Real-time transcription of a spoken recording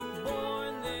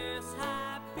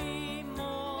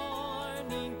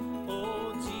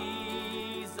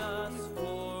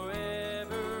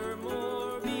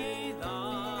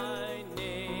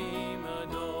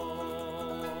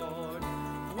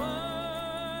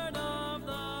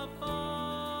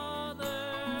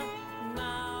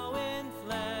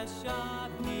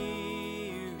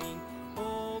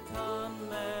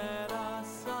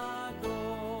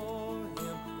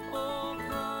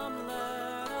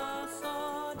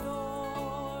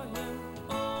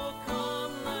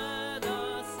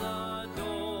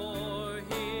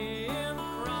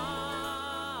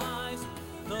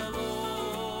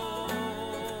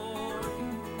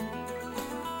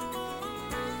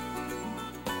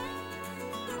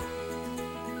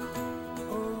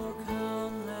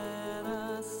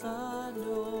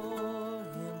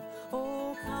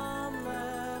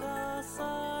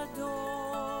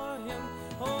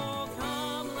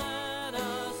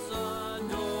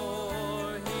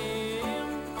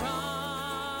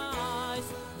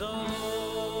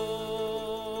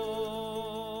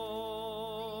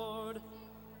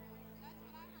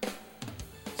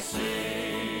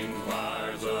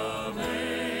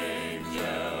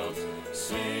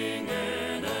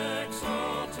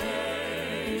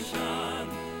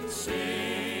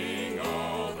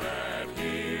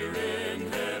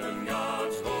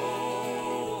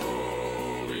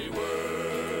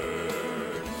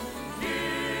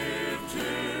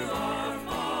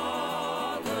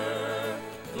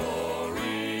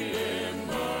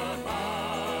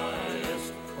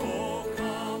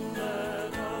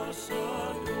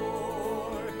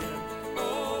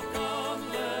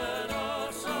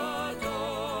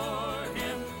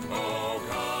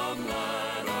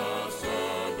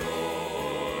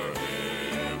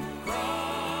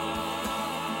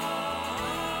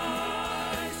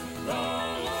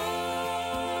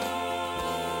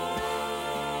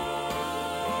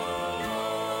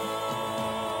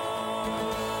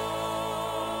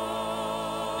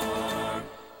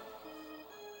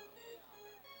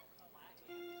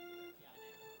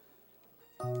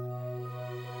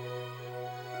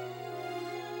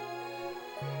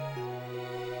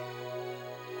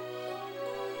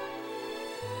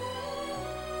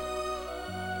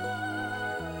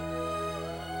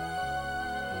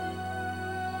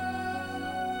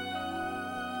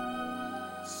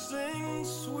sing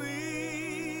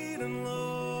sweet and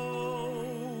low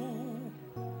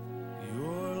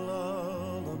your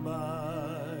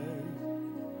lullaby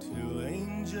till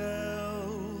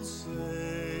angels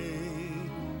say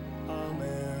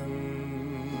amen.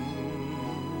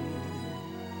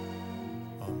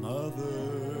 A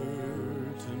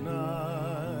mother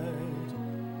tonight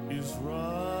is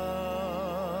rocking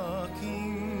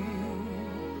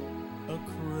a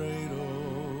cradle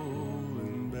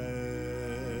in Bethlehem,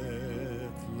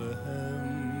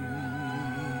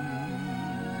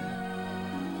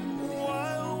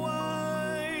 while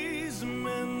wise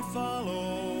men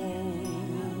follow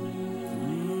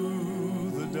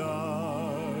through the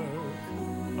dark,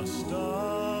 a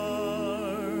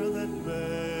star that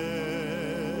beckons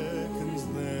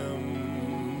them.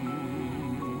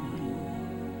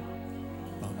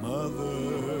 A mother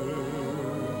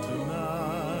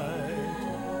tonight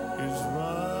is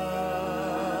rocking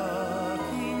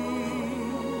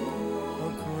a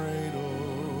cradle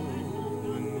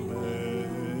in Bethlehem.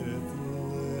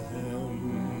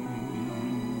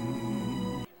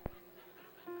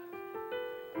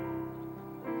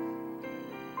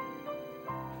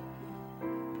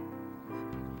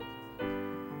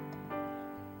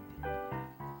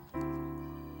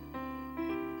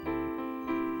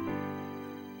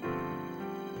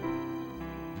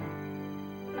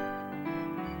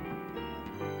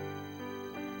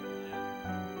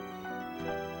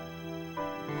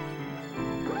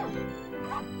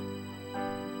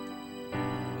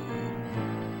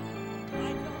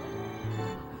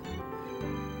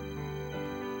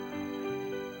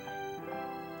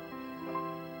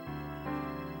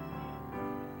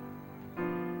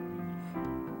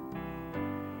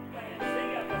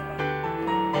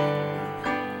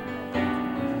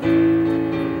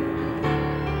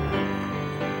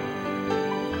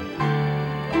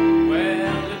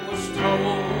 Well, it was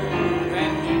told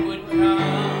that he would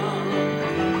come,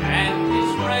 and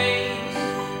his race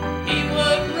he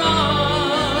would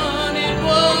run. It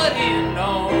would end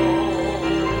on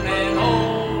an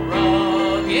old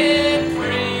rugged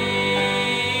tree.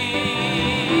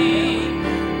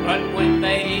 But when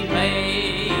they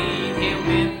laid him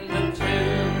in the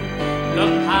tomb, the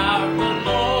power of the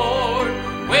Lord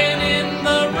went in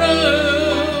the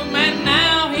room, and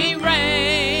now he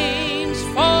reigns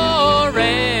forevermore.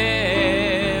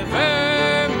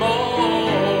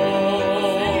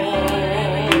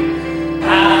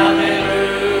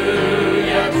 Hallelujah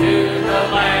to the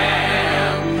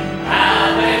Lamb.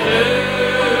 Hallelujah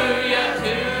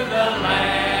to the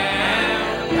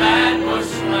Lamb that was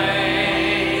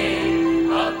slain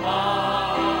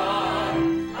upon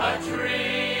a tree.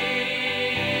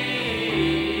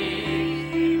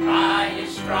 By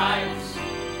his stripes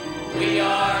we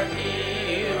are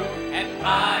healed, and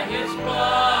by his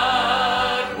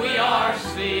blood we are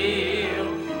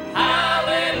sealed.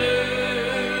 Hallelujah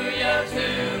to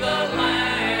the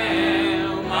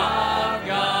Lamb of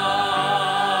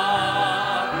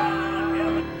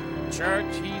God.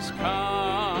 Church, he's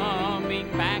coming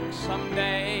back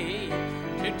someday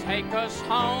to take us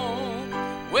home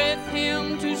with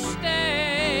him to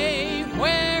stay,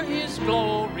 where his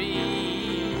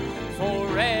glory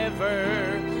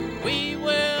forever we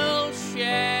will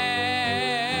share.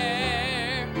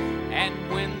 And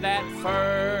when that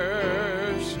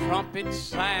first trumpet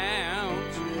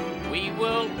sounds, we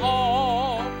will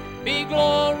all be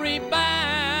glory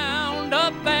bound.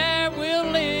 Up there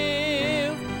we'll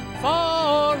live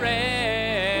forevermore.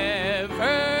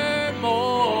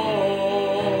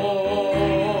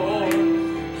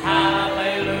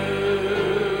 Hallelujah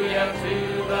to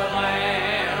the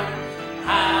Lamb.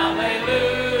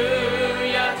 Hallelujah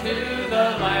to the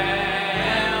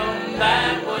Lamb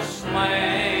that was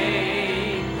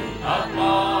slain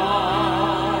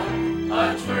upon a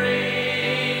tree.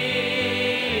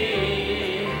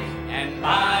 And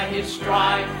by his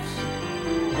stripes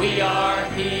we are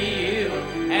healed,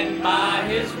 and by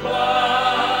his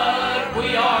blood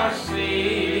we are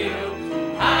sealed.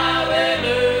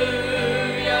 Hallelujah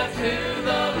to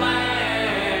the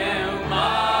Lamb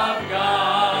of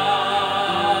God.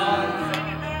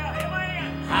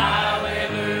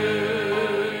 Hallelujah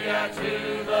to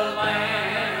the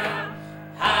Lamb.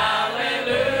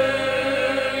 Hallelujah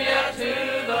to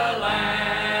the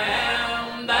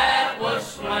Lamb that was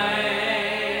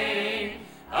slain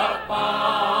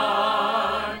upon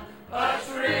a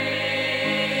tree.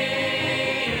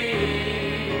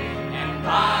 And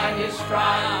by his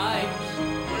stripes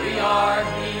we are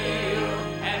healed,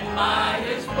 and by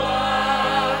his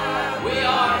blood we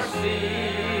are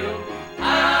sealed.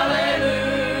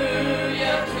 Hallelujah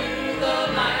to the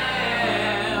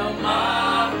Lamb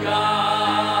of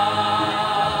God.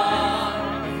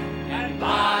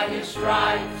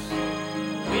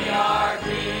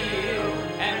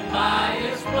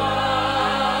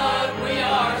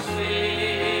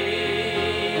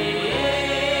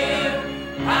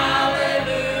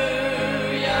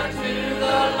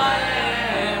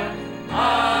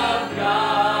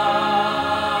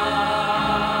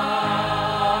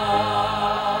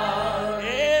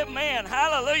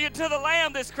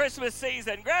 this Christmas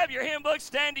season. Grab your hymn book,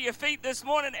 stand to your feet this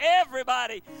morning.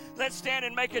 Everybody, let's stand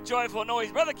and make a joyful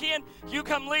noise. Brother Ken, you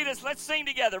come lead us. Let's sing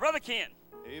together. Brother Ken.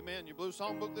 Amen. Your blue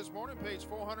songbook this morning, page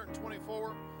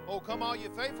 424. Oh, come all you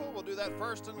faithful. We'll do that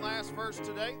first and last verse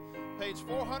today. Page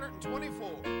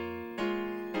 424.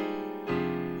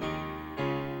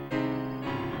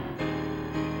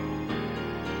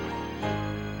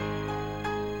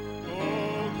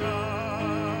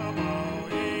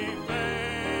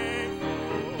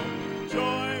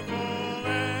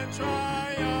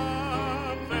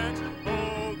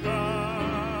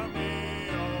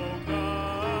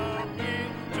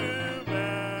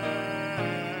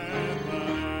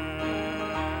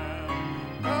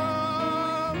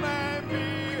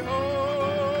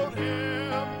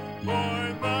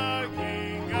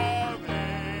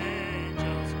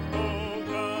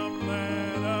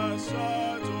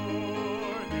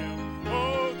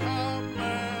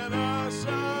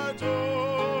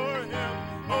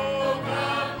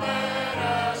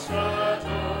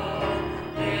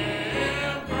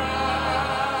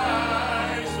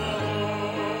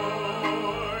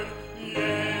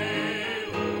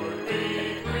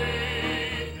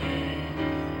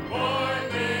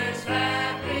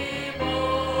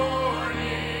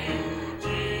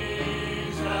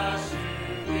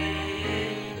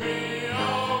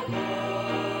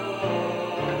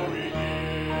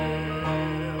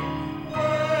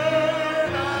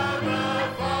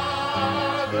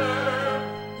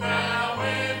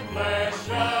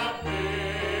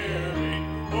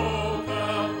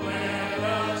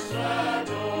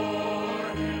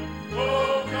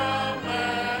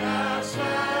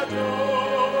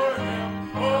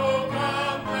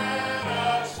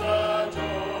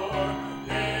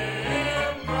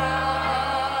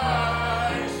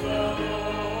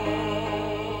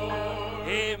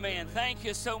 Thank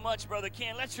you so much, Brother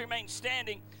Ken. Let's remain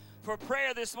standing for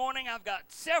prayer this morning. I've got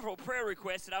several prayer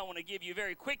requests that I want to give you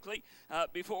very quickly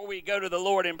before we go to the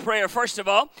Lord in prayer. First of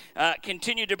all,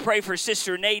 continue to pray for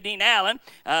Sister Nadine Allen.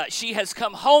 She has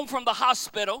come home from the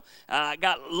hospital,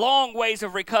 got long ways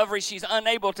of recovery. She's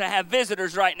unable to have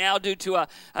visitors right now due to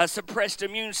a suppressed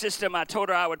immune system. I told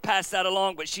her I would pass that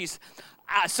along, but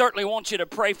I certainly want you to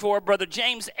pray for Brother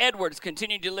James Edwards.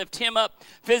 Continue to lift him up,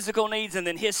 physical needs, and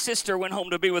then his sister went home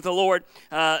to be with the Lord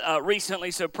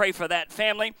recently, so pray for that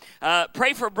family.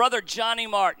 Pray for Brother Johnny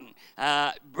Martin.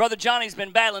 Brother Johnny's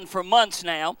been battling for months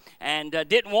now and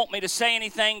didn't want me to say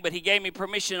anything, but he gave me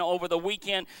permission over the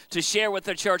weekend to share with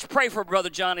the church. Pray for Brother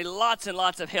Johnny. Lots and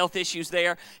lots of health issues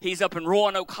there. He's up in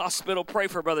Roanoke Hospital. Pray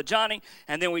for Brother Johnny.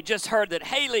 And then we just heard that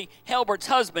Haley Helbert's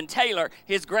husband, Taylor,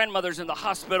 his grandmother's in the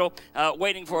hospital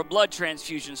waiting for a blood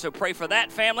transfusion. So pray for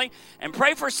that family and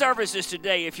pray for services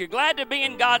today. If you're glad to be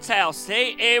in God's house,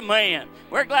 say amen.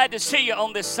 We're glad to see you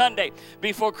on this Sunday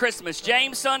before Christmas.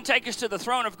 James, son, take us to the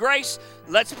throne of grace.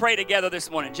 Let's pray together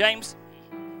this morning. James.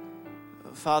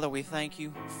 Father, we thank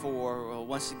you for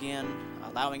once again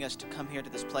allowing us to come here to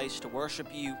this place to worship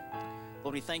you.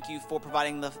 Lord, we thank you for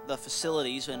providing the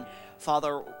facilities. And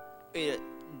Father,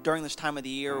 during this time of the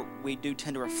year, we do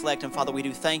tend to reflect. And Father, we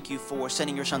do thank you for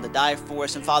sending your Son to die for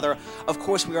us. And Father, of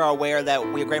course, we are aware that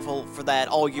we are grateful for that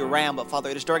all year round. But Father,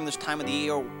 it is during this time of the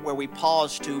year where we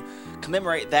pause to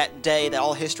commemorate that day that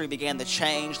all history began to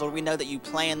change. Lord, we know that you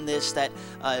planned this, that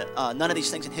none of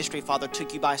these things in history, Father,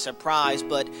 took you by surprise.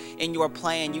 But in your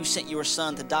plan, you sent your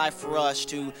Son to die for us,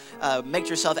 to make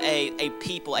yourself a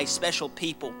people, a special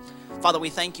people. Father, we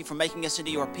thank you for making us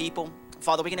into your people.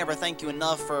 Father, we can never thank you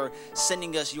enough for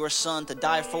sending us your Son to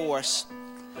die for us.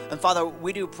 And Father,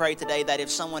 we do pray today that if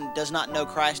someone does not know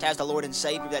Christ as the Lord and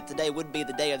Savior, that today would be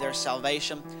the day of their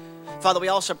salvation. Father, we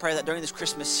also pray that during this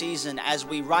Christmas season, as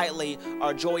we rightly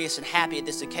are joyous and happy at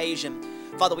this occasion,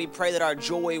 Father, we pray that our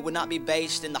joy would not be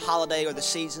based in the holiday or the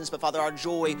seasons, but Father, our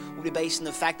joy would be based in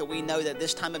the fact that we know that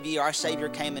this time of year our Savior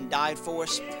came and died for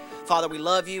us. Father, we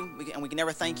love you, and we can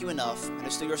never thank you enough. And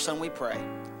it's through your Son we pray.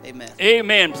 Amen.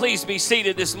 Amen. Please be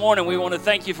seated this morning. We want to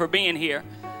thank you for being here.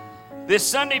 This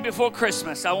Sunday before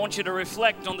Christmas, I want you to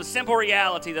reflect on the simple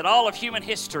reality that all of human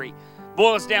history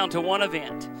boils down to one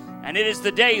event. And it is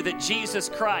the day that Jesus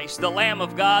Christ, the Lamb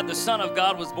of God, the Son of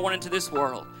God, was born into this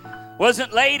world.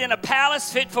 Wasn't laid in a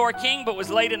palace fit for a king, but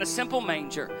was laid in a simple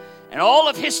manger. And all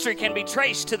of history can be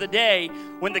traced to the day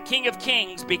when the King of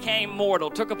Kings became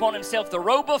mortal, took upon himself the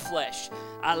robe of flesh.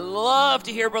 I love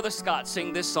to hear Brother Scott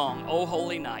sing this song, "O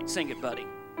Holy Night." Sing it, buddy.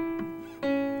 Holy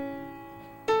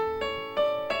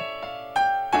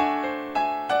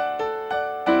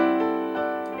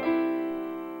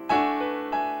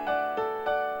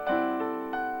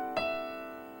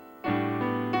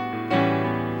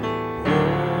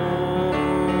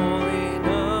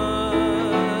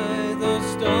night.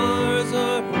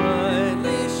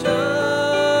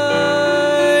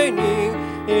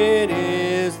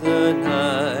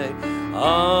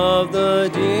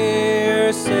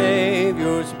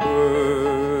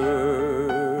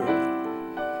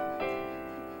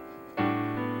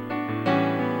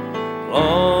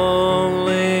 Long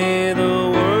lay the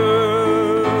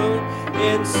world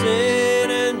in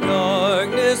sin and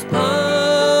darkness pining,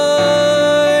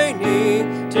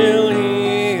 till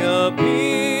he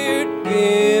appeared,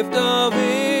 gift of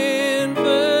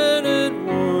infinite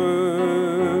worth.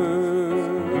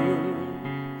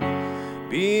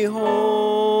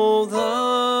 Behold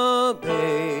the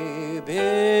babe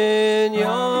in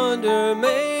yonder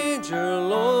manger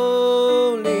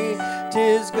lowly,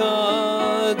 'tis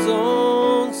God's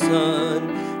own Son,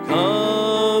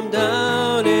 come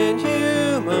down in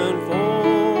human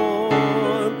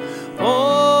form. Fall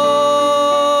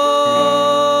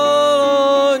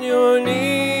on your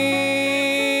knees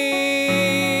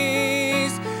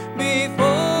before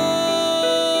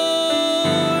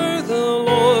the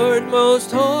Lord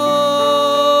most holy.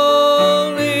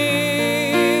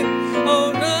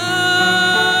 O night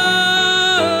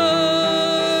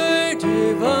divine,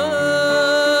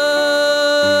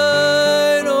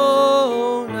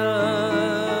 O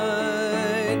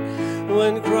night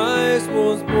when Christ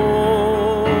was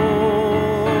born.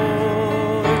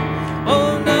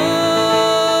 O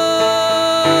night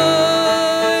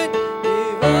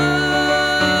divine,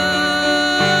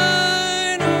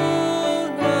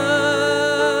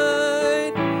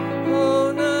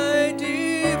 O night divine.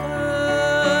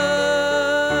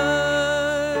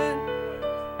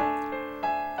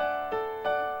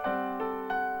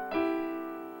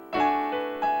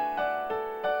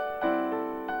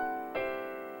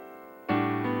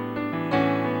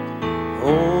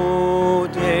 O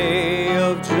day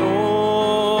of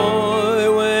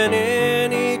joy, when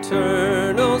in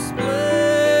eternal splendor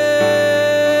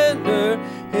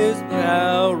his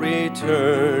brow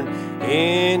returned,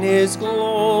 in his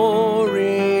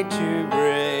glory to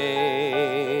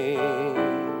reign.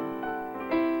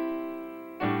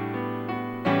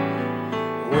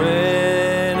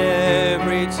 When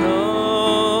every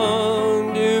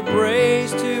tongue do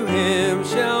praise to him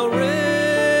shall render,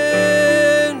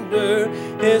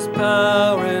 his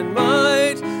power and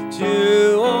might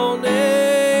to all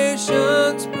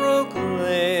nations proclaim.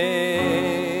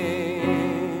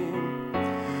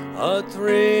 A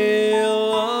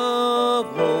thrill of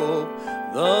hope,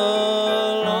 the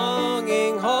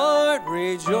longing heart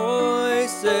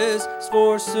rejoices,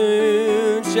 for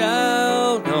soon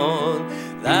shall dawn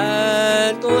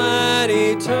that glad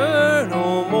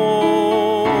eternal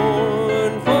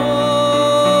morn. Fall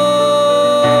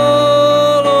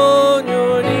on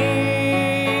your knees.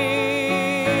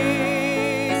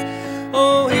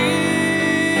 Oh, hear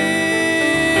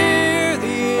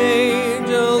the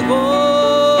angel voices.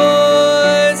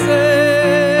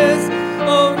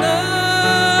 Oh, night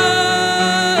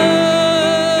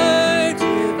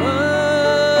divine,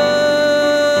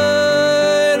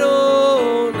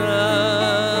 oh,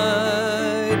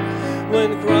 night when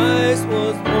Christ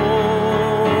was born.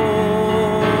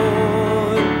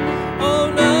 Oh,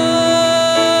 night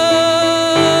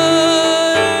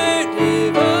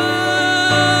divine,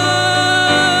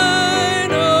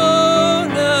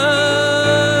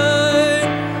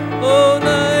 oh,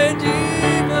 night divine.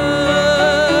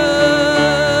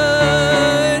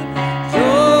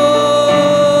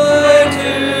 Joy to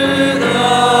the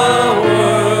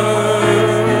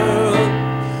world,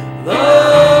 the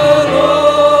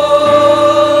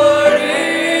Lord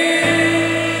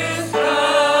is come.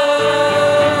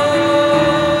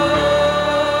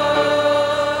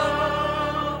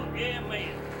 Amen.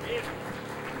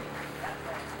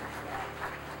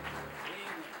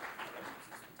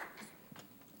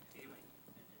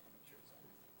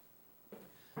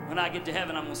 When I get to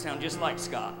heaven, I'm going to sound just like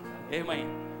Scott. Amen.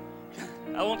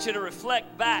 I want you to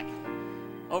reflect back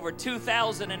over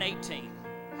 2018.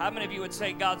 How many of you would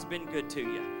say God's been good to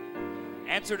you?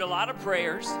 Answered a lot of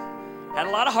prayers, had a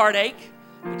lot of heartache,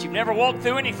 but you've never walked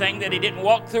through anything that He didn't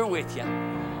walk through with you.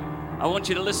 I want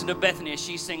you to listen to Bethany as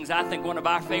she sings, I think, one of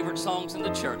our favorite songs in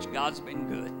the church, God's Been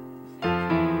Good.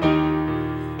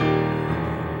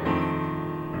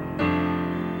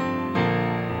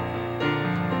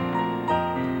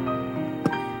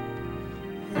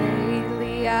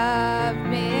 Lately I've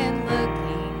been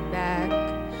looking back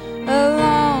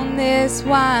along this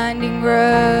winding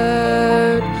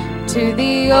road to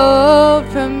the old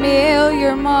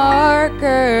familiar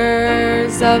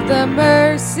markers of the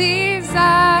mercies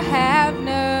I have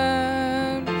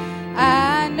known.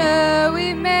 I know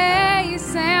it may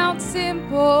sound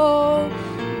simple,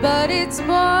 but it's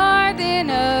more than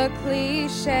a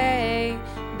cliche.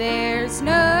 There's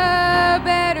no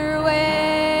better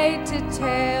way to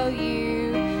tell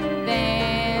you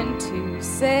than to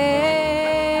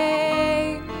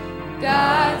say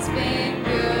God's been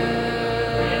good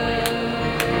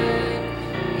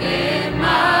in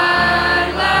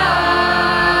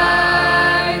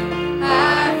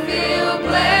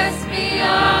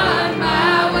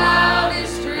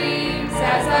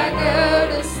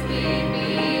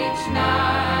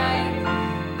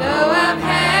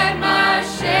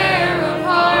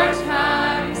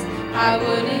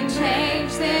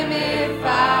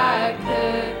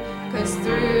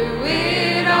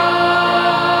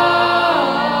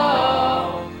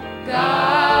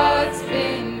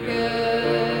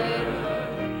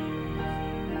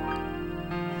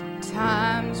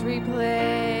Times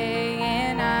replay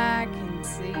and I can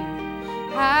see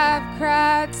I've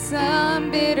cried some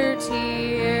bitter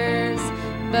tears,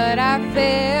 but I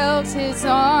felt his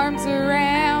arms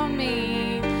around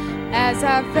me as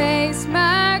I faced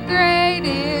my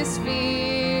greatest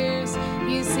fears.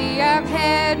 You see, I've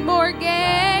had more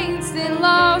gains than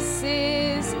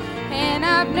losses, and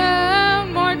I've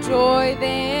known more joy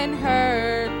than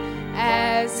hurt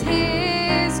as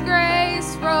his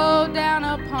grace rolled down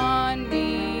upon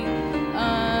me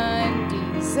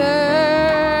undeserved.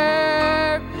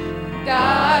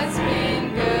 God's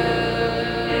been good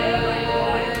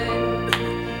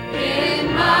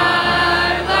in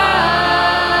my life.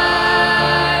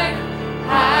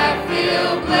 I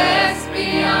feel blessed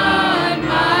beyond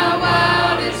my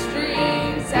wildest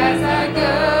dreams as I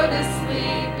go to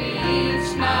sleep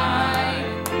each night.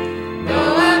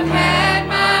 Though I've had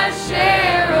my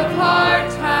share of hard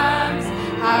times,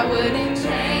 I wouldn't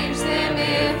change them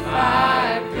if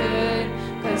I could,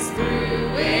 'cause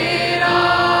through it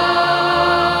all,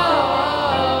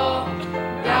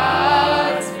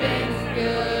 God's been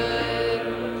good.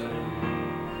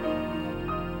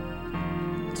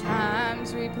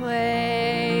 Times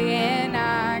replay and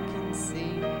I can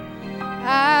see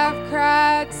I've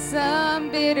cried some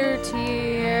bitter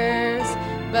tears,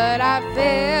 but I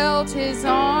felt his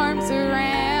arms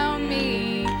around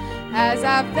me as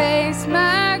I faced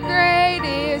my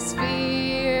greatest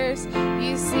fears.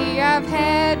 You see, I've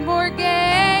had more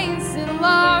gains than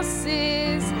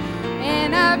losses,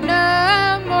 and I've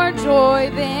known more joy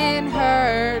than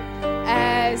hurt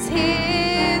as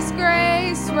his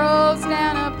grace rolls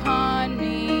down upon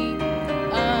me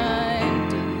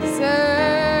undeserved.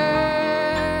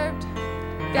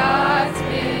 God's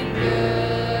been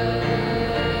good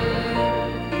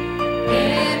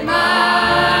in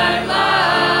my life.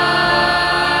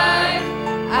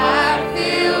 I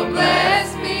feel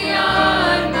blessed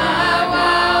beyond my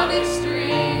wildest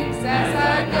dreams as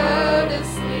I go to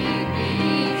sleep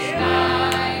each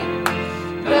night.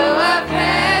 Though I've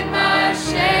had my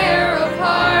share of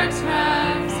hard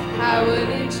times, I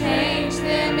wouldn't change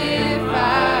them if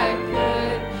I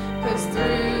could, 'cause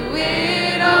through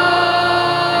it all,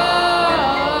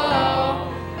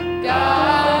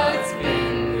 God's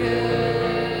been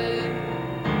good.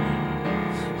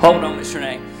 Hold on, Miss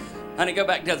Renee. Honey, go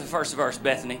back to the first verse,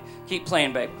 Bethany. Keep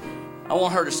playing, babe. I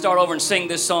want her to start over and sing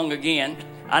this song again.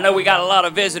 I know we got a lot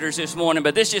of visitors this morning,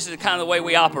 but this is the kind of the way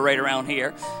we operate around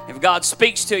here. If God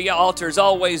speaks to you, altar is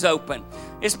always open.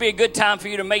 This would be a good time for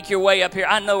you to make your way up here.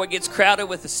 I know it gets crowded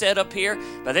with the set up here,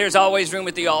 but there's always room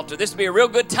at the altar. This would be a real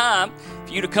good time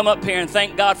for you to come up here and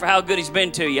thank God for how good he's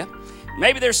been to you.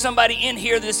 Maybe there's somebody in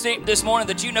here this morning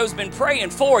that you know has been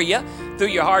praying for you through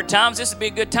your hard times. This would be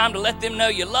a good time to let them know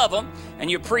you love them and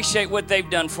you appreciate what they've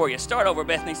done for you. Start over,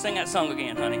 Bethany. Sing that song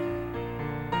again, honey.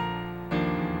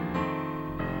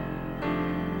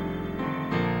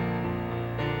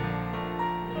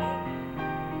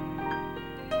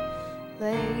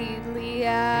 Lately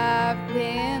I've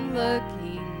been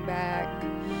looking back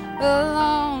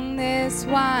along this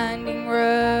winding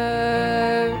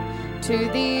road to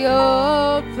the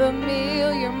old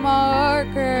familiar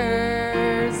markers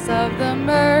of the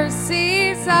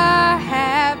mercies I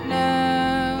have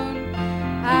known.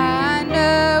 I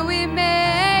know it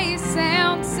may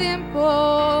sound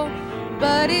simple,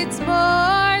 but it's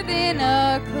more than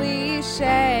a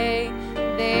cliche.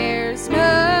 There's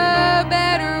no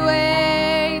better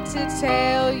way to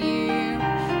tell you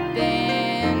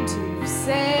than to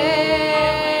say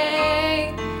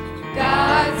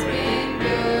God's been good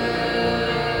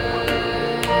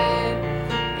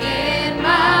in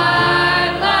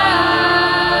my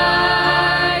life.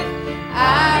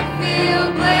 I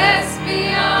feel blessed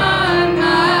beyond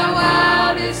my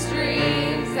wildest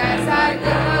dreams as I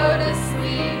go to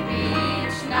sleep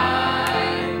each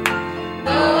night.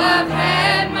 Though I've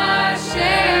had my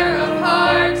share of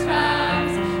hard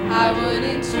times, I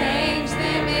wouldn't change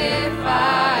them if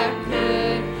I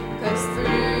could, 'cause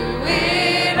through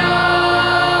it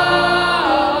all,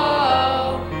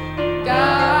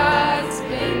 God's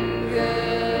been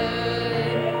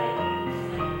good.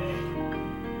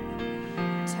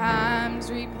 Times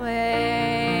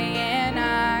replay and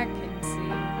I can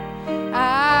see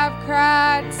I've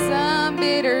cried some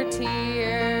bitter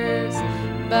tears,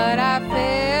 but I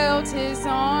felt his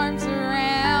arms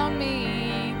around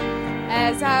me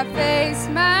as I face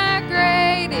my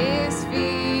greatest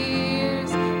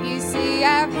fears. You see,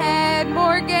 I've had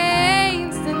more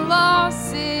gains than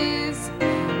losses,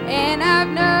 and I've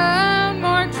known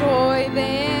more joy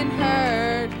than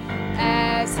hurt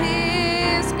as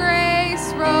his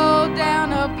grace rolled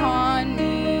down upon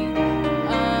me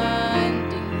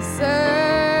undeserved.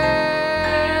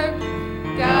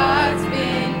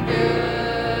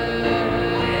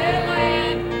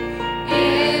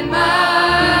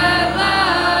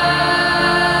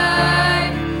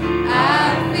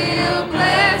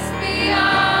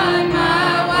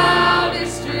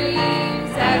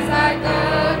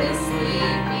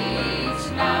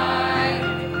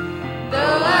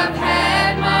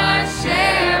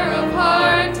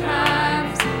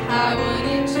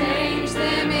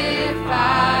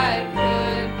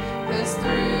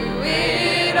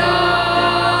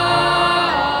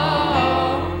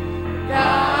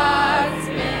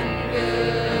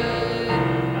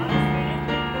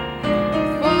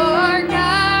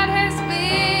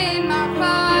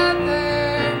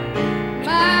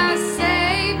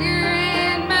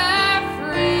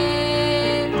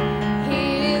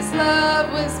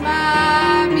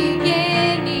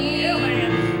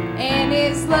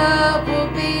 love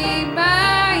will be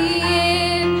my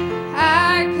end.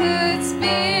 I could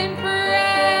spend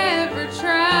forever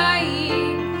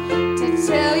trying to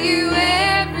tell you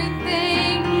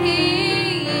everything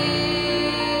He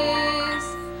is,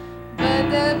 but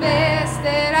the best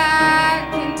that I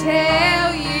can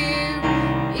tell you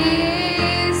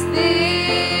is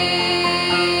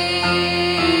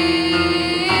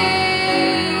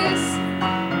this: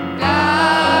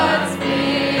 God's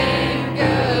been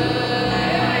good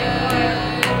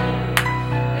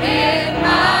in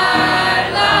my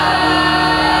life.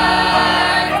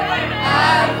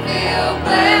 I feel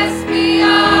blessed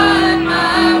beyond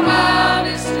my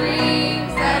wildest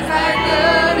dreams as I go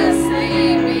to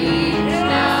sleep each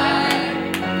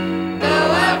night.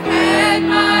 Though I've had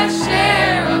my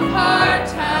share of hard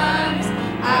times,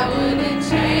 I wouldn't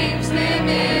change them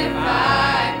if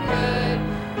I could.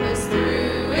 'Cause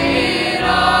through it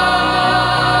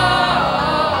all,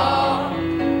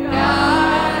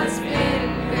 God's been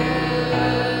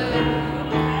good.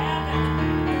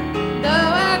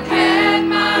 Though I've had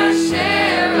my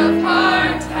share of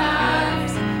hard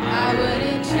times, I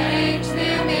wouldn't change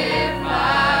them if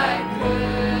I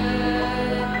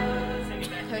could.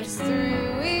 'Cause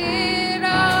through it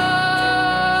all,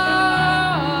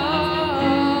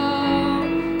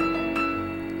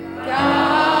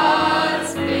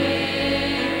 God's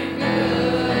been good.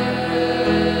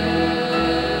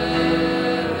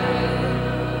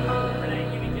 Renee,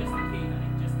 give me just the key, honey.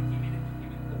 Just give me the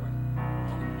chord.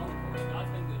 On the chord.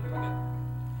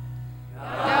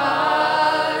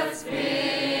 God's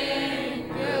been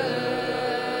good.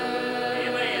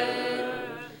 Here we go. God's been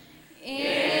good Amen.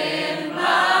 in my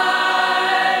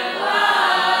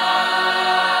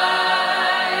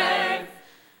life.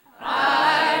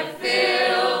 I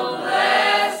feel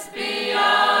blessed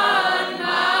beyond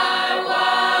my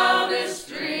wildest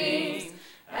dreams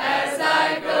as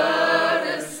I go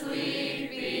to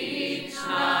sleep each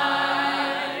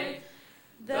night.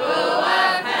 Though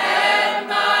I've had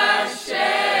my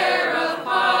share of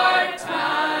hard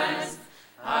times,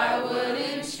 I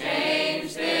wouldn't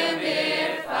change them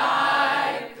if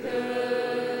I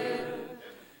could.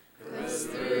 'Cause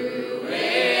through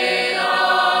it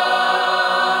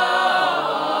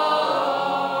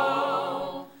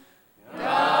all,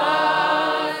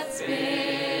 God's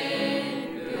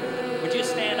been good. Would you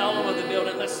stand all over the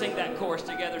building? Let's sing that chorus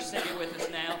together. Sing it with us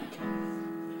now.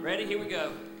 Ready? Here we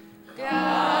go.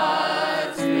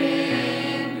 God's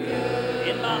been good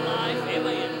In my life,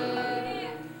 amen.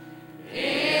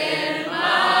 in my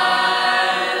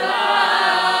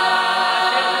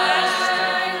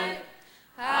life.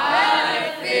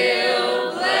 I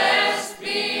feel blessed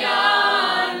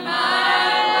beyond my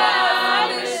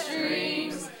wildest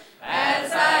dreams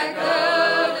as I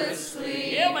go to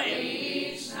sleep Amen.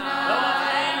 each Though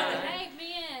night. I've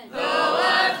had- Though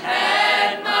I've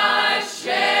had my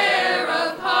share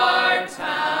of hard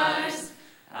times,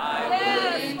 I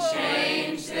wouldn't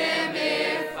change them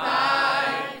if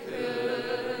I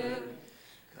could.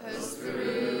 'Cause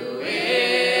through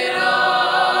it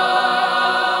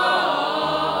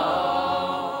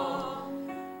all,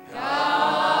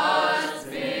 God's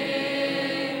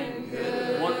been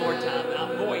good. One more time.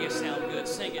 Boy, you sound good.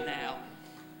 Sing it now.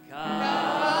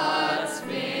 God's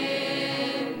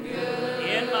been good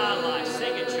In my life.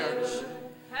 Sing it, church.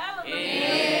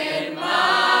 in my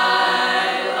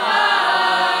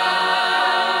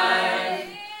life.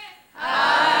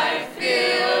 I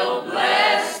feel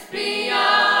blessed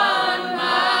beyond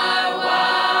my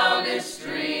wildest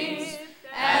dreams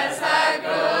as I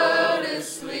go to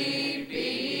sleep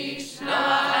each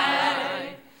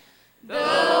night.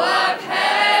 Though I've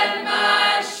had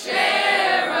my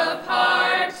share of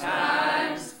hard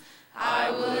times,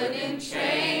 I wouldn't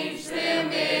change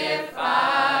them if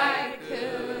I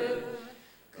could.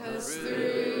 'Cause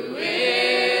through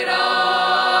it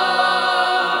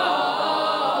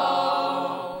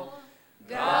all,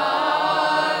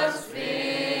 God's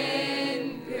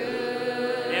been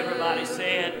good. Everybody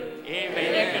said,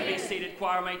 amen. You can be seated.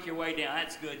 Choir, make your way down.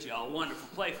 That's good, y'all. Wonderful.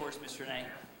 Play for us, Mr. Renee.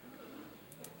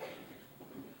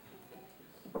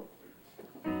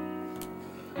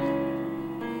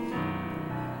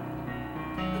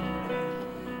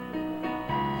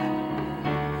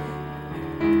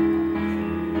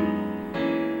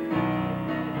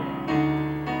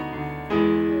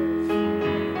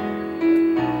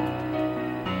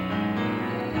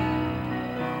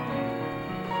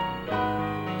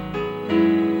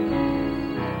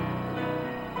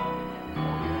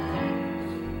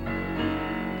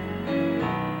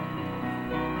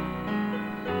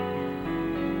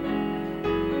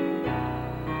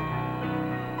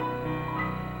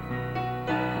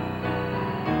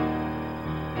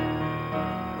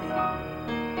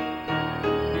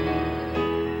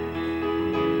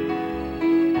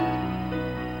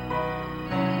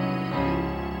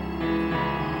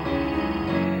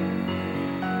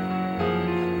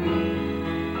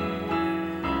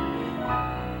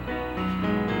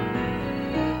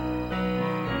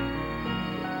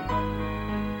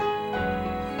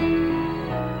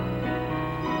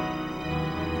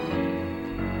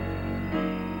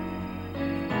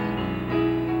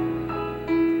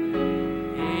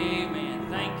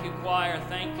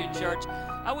 church.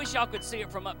 I wish y'all could see it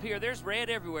from up here. There's red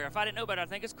everywhere. If I didn't know better, I'd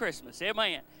think it's Christmas.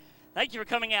 Amen. Thank you for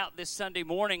coming out this Sunday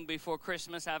morning before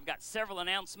Christmas. I've got several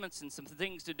announcements and some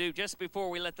things to do just before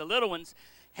we let the little ones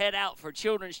head out for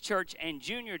Children's Church and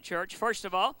Junior Church. First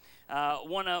of all,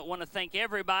 want to thank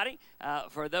everybody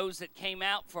for those that came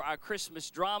out for our Christmas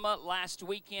drama last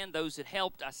weekend, those that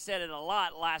helped. I said it a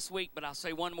lot last week, but I'll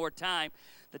say one more time.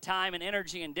 The time and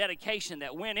energy and dedication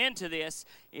that went into this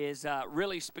is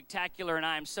really spectacular, and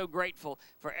I am so grateful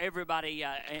for everybody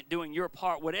doing your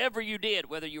part. Whatever you did,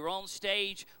 whether you were on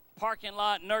stage, parking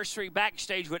lot, nursery,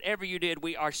 backstage, whatever you did,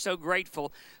 we are so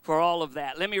grateful for all of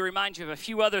that. Let me remind you of a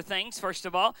few other things. First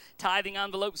of all, tithing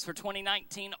envelopes for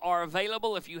 2019 are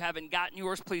available. If you haven't gotten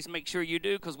yours, please make sure you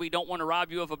do, because we don't want to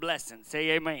rob you of a blessing.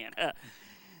 Say amen.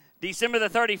 December the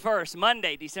 31st,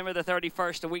 Monday, December the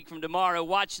 31st, a week from tomorrow,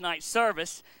 watch night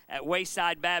service at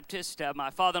Wayside Baptist, my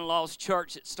father-in-law's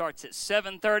church. It starts at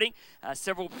 7:30.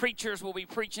 Several preachers will be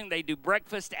preaching. They do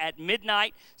breakfast at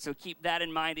midnight, so keep that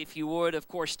in mind if you would. Of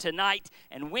course, tonight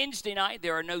and Wednesday night,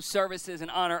 there are no services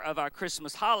in honor of our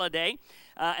Christmas holiday.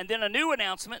 And then a new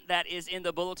announcement that is in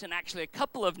the bulletin, actually a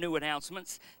couple of new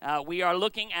announcements. We are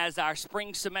looking as our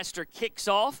spring semester kicks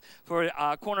off for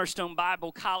Cornerstone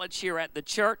Bible College here at the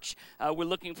church. We're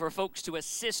looking for folks to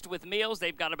assist with meals.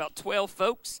 They've got about 12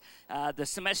 folks. The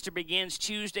semester begins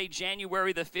Tuesday,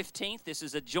 January the 15th. This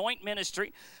is a joint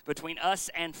ministry between us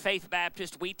and Faith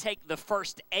Baptist. We take the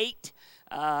first 8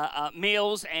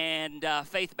 meals, and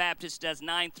Faith Baptist does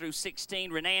 9 through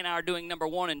 16. Renee and I are doing number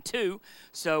 1 and 2,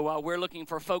 so we're looking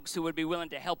for folks who would be willing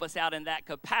to help us out in that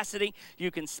capacity. You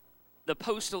can the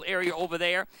postal area over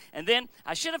there. And then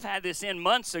I should have had this in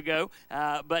months ago,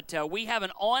 but we have an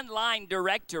online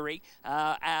directory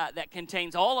that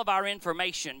contains all of our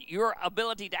information. Your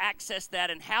ability to access that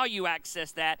and how you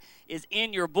access that is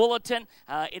in your bulletin.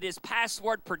 It is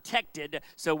password protected,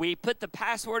 so we put the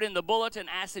password in the bulletin,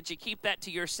 ask that you keep that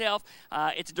to yourself.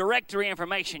 It's directory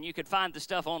information. You could find the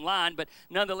stuff online, but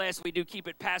nonetheless, we do keep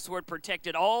it password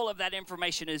protected. All of that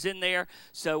information is in there,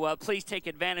 so please take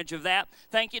advantage of that.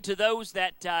 Thank you to those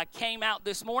that came out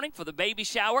this morning for the baby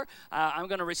shower. I'm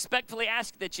going to respectfully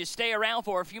ask that you stay around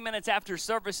for a few minutes after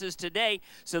services today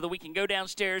so that we can go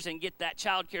downstairs and get that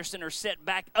child care center set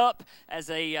back up as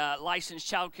a licensed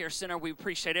child care center. We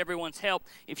appreciate everyone's help.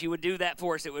 If you would do that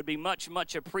for us, it would be much,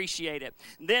 much appreciated.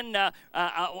 Then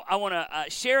I want to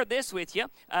share this with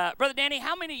you. Brother Danny,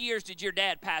 how many years did your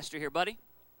dad pastor here, buddy?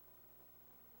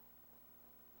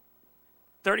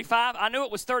 35? I knew it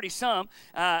was 30-some.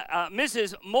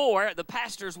 Mrs. Moore, the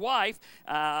pastor's wife,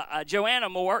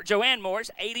 Joanne Moore's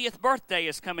 80th birthday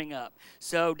is coming up.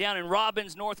 So down in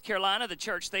Robbins, North Carolina, the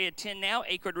church they attend now,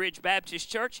 Acre Ridge Baptist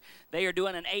Church, they are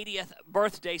doing an 80th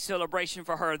birthday celebration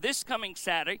for her this coming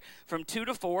Saturday from 2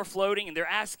 to 4, floating, and they're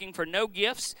asking for no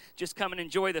gifts. Just come and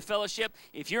enjoy the fellowship.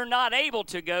 If you're not able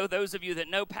to go, those of you that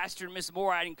know Pastor and Miss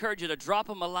Moore, I'd encourage you to drop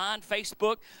them a line,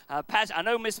 Facebook. I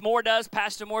know Miss Moore does,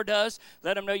 Pastor Moore does.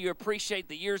 Let them know you appreciate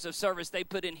the years of service they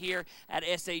put in here at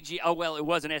SAG. Oh, well, it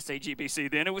wasn't SAGBC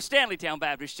then. It was Stanleytown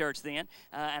Baptist Church then,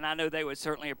 and I know they would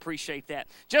certainly appreciate that.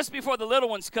 Just before the little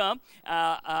ones come,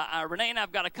 Renee and I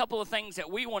have got a couple of things that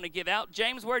we want to give out.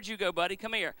 James, where'd you go, buddy?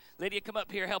 Come here. Lydia, come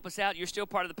up here. Help us out. You're still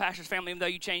part of the pastor's family, even though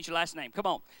you changed your last name. Come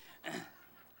on.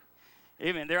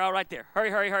 Amen. They're all right there. Hurry,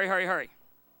 hurry, hurry, hurry, hurry.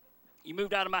 You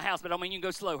moved out of my house, but I mean you can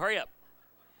go slow. Hurry up.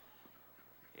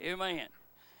 Amen.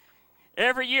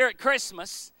 Every year at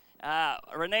Christmas,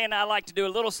 Renee and I like to do a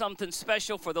little something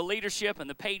special for the leadership and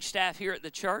the paid staff here at the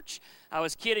church. I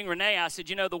was kidding Renee. I said,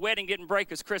 the wedding didn't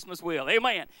break as Christmas will.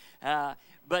 Amen.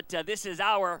 But this is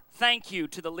our thank you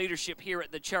to the leadership here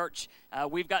at the church.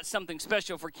 We've got something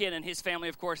special for Ken and his family.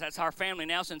 Of course, that's our family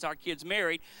now since our kid's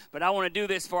married. But I want to do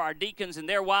this for our deacons and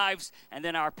their wives and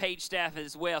then our paid staff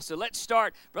as well. So let's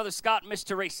start. Brother Scott and Miss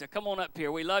Teresa, come on up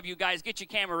here. We love you guys. Get your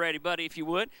camera ready, buddy, if you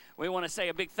would. We want to say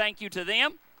a big thank you to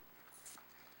them.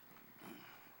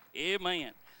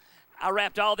 Amen. I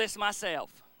wrapped all this myself.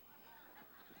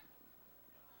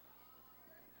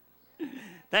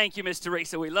 Thank you, Miss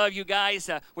Teresa. We love you guys.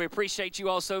 We appreciate you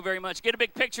all so very much. Get a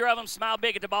big picture of them. Smile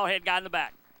big at the bald head guy in the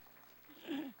back.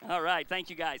 All right. Thank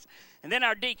you, guys. And then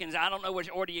our deacons. I don't know which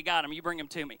order you got them. You bring them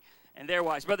to me. And their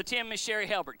wives. Brother Tim, Miss Sherry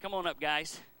Helbert. Come on up,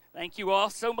 guys. Thank you all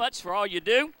so much for all you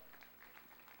do.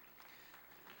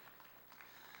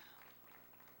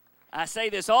 I say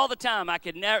this all the time.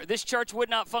 This church would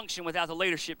not function without the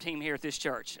leadership team here at this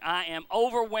church. I am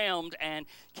overwhelmed and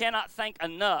cannot thank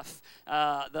enough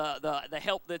the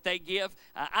help that they give.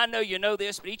 I know you know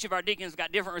this, but each of our deacons has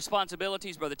got different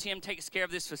responsibilities. Brother Tim takes care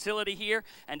of this facility here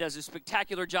and does a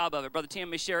spectacular job of it. Brother Tim,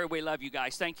 Miss Sherry, we love you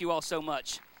guys. Thank you all so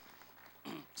much.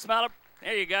 Smile up.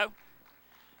 There you go.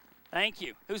 Thank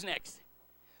you. Who's next?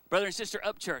 Brother and Sister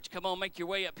Upchurch, come on, make your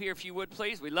way up here if you would,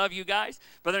 please. We love you guys.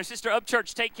 Brother and Sister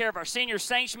Upchurch take care of our senior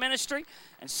saints ministry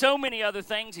and so many other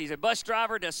things. He's a bus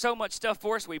driver, does so much stuff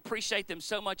for us. We appreciate them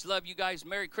so much. Love you guys.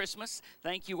 Merry Christmas.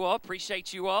 Thank you all.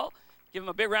 Appreciate you all. Give them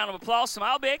a big round of applause.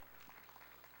 Smile big.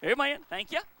 Amen.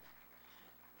 Thank you.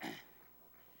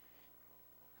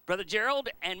 Brother Gerald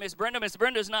and Miss Brenda. Miss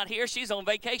Brenda's not here. She's on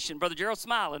vacation. Brother Gerald's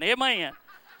smiling. Amen.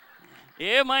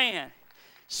 Amen.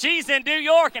 She's in New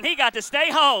York, and he got to stay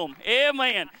home.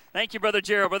 Amen. Thank you, Brother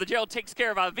Gerald. Brother Gerald takes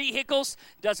care of our vehicles,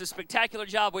 does a spectacular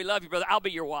job. We love you, brother. I'll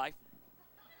be your wife.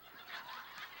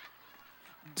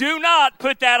 Do not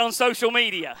put that on social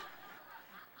media.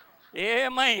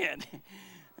 Amen.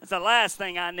 That's the last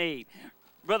thing I need.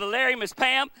 Brother Larry, Miss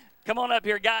Pam, come on up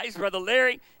here, guys. Brother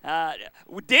Larry,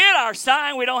 we did our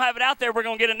sign. We don't have it out there. We're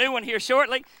going to get a new one here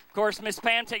shortly. Of course, Miss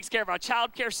Pam takes care of our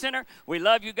child care center. We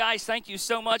love you guys. Thank you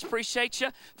so much. Appreciate you.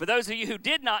 For those of you who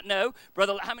did not know,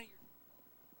 Brother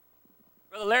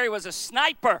Larry was a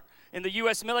sniper in the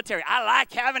U.S. military. I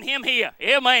like having him here.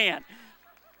 Amen.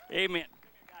 Amen.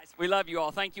 Guys, we love you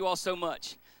all. Thank you all so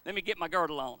much. Let me get my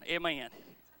girdle on. Amen.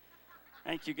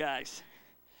 Thank you, guys.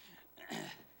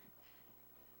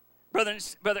 Brother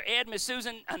Ed, Miss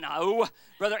Susan, no.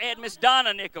 Brother Ed, Miss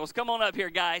Donna Nichols. Come on up here,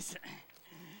 guys.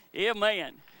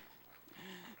 Amen.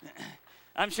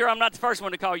 I'm sure I'm not the first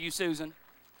one to call you Susan.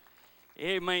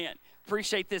 Amen.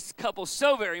 Appreciate this couple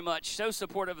so very much. So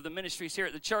supportive of the ministries here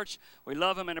at the church. We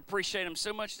love them and appreciate them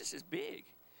so much. This is big.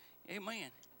 Amen.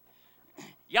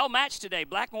 Y'all match today,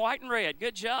 black and white and red.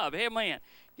 Good job. Amen.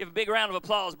 Give a big round of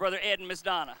applause, Brother Ed and Miss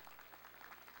Donna.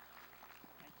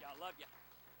 Thank you. I love you.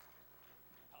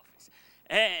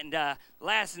 And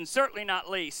last and certainly not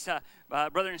least,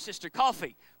 Brother and Sister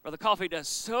Coffee. Brother Coffee does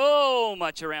so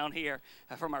much around here.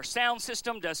 From our sound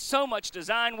system, does so much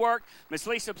design work. Miss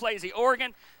Lisa plays the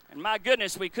organ. And my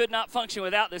goodness, we could not function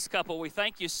without this couple. We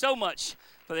thank you so much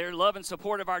for their love and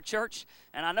support of our church.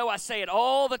 And I know I say it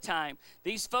all the time.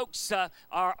 These folks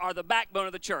are the backbone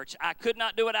of the church. I could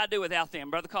not do what I do without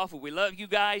them. Brother Coffee, we love you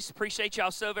guys. Appreciate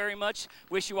y'all so very much.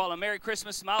 Wish you all a Merry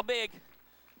Christmas. Smile big.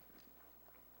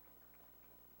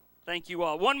 Thank you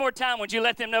all. One more time, would you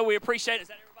let them know we appreciate it? Is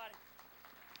that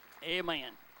everybody? Amen.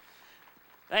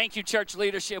 Thank you, church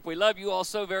leadership. We love you all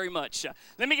so very much.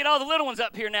 Let me get all the little ones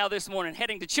up here now this morning,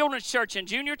 heading to Children's Church and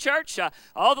Junior Church.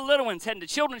 All the little ones heading to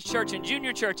Children's Church and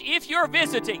Junior Church. If you're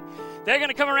visiting, they're going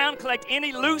to come around and collect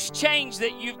any loose change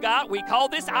that you've got. We call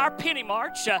this our Penny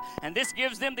March, and this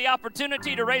gives them the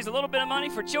opportunity to raise a little bit of money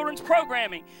for children's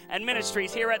programming and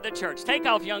ministries here at the church. Take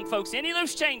off, young folks. Any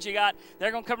loose change you got,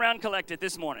 they're going to come around and collect it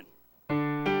this morning.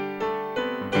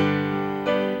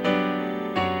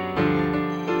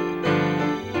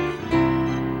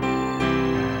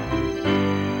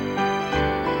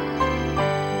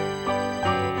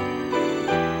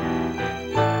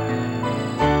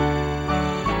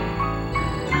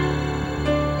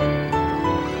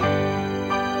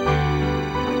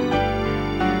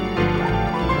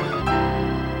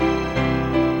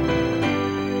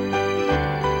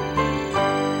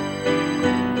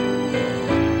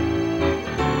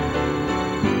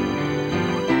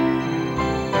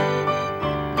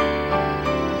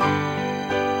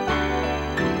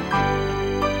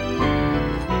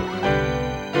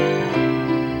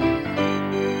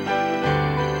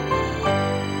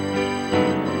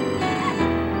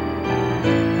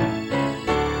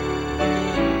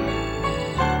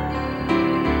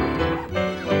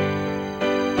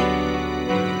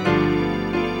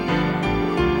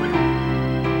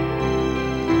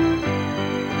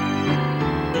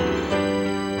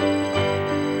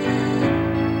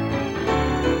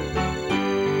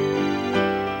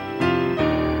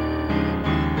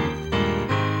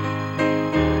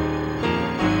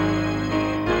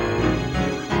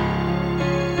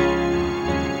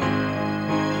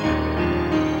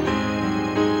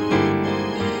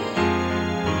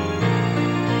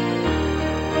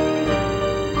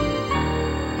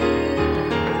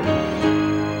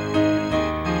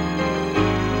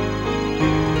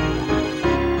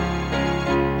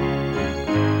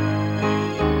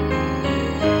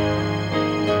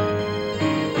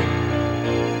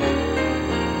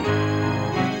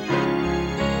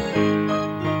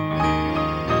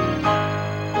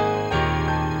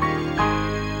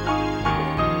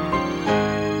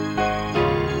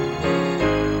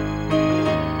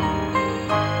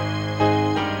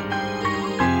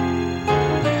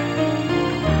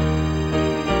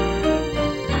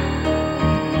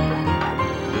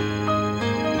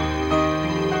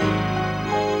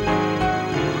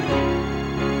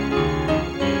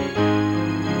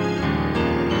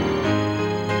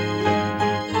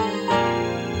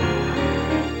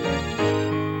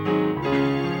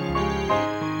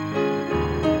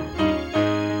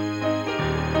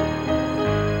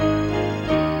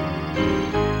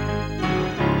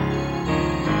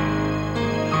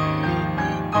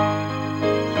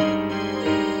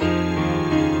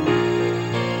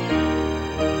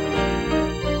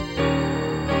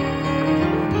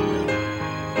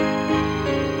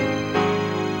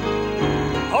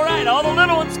 right, all the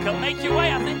little ones, come make your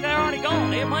way. I think they're already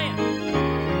gone. Amen.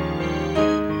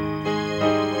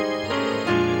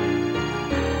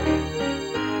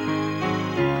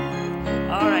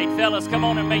 All right, fellas, come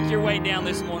on and make your way down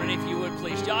this morning, if you would,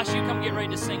 please. Josh, you come get ready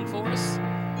to sing for us.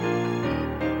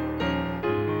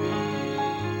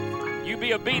 You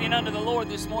be obedient unto the Lord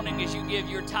this morning as you give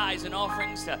your tithes and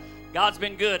offerings. God's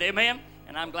been good, amen?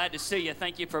 And I'm glad to see you.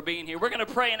 Thank you for being here. We're going to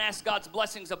pray and ask God's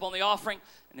blessings upon the offering,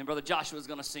 and then Brother Joshua is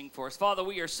going to sing for us. Father,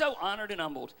 we are so honored and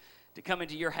humbled to come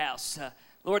into your house.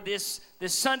 Lord, this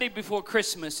Sunday before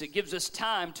Christmas, it gives us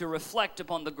time to reflect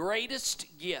upon the greatest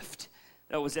gift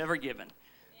that was ever given.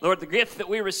 Lord, the gift that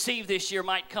we received this year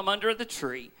might come under the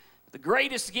tree. The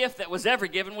greatest gift that was ever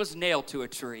given was nailed to a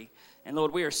tree. And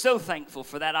Lord, we are so thankful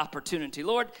for that opportunity.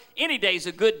 Lord, any day is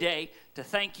a good day to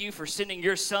thank you for sending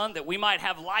your Son that we might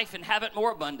have life and have it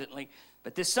more abundantly.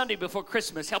 But this Sunday before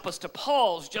Christmas, help us to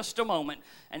pause just a moment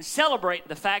and celebrate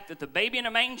the fact that the baby in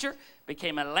a manger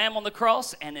became a lamb on the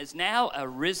cross and is now a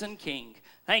risen king.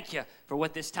 Thank you for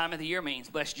what this time of the year means.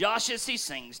 Bless Josh as he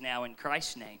sings now in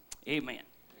Christ's name. Amen.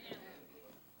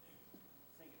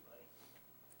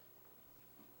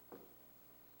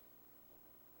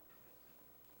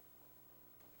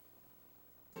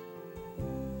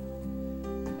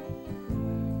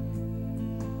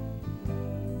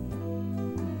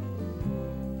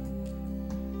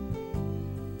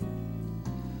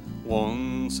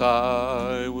 Once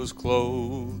I was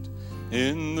clothed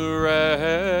in the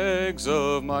rags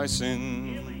of my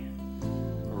sin,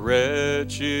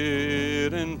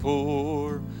 wretched and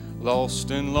poor,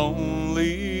 lost and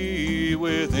lonely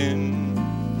within.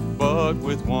 But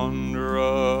with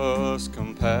wondrous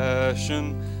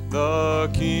compassion, the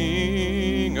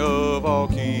King of all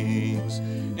kings,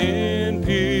 in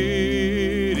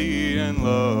pity and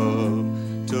love,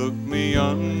 took me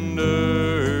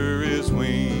under his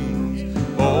wings.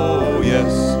 Oh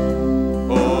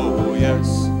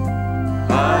yes,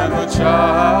 I'm a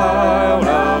child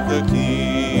of the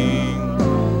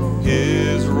King.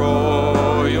 His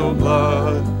royal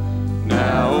blood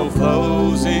now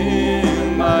flows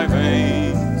in my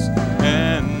veins,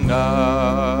 and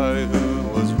I, who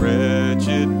was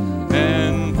wretched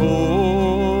and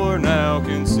poor, now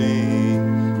can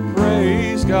sing,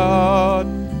 praise God,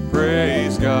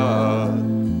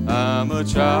 I'm a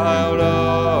child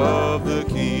of the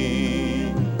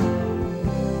King.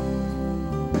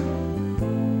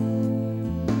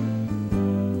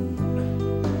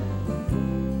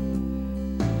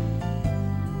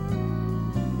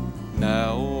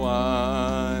 Now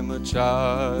I'm a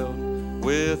child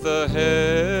with a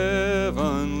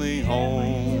heavenly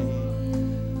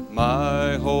home.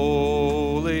 My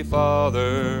Holy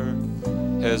Father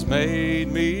has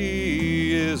made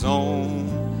me his own.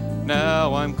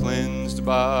 Now I'm cleansed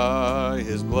by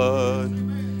his blood,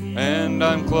 and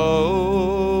I'm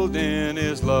clothed in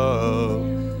his love.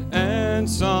 And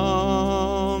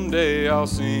someday I'll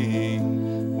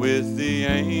sing with the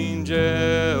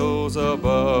angels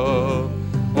above.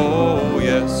 Oh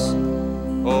yes,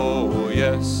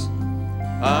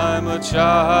 I'm a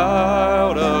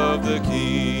child of the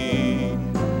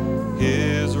King.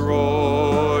 His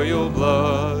royal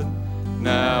blood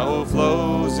now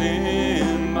flows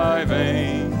in my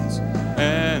veins,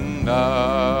 and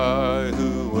I,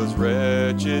 who was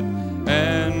wretched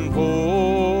and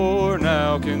poor,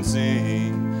 now can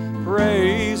sing,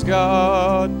 praise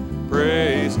God,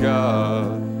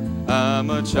 I'm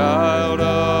a child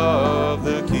of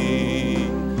the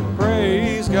King.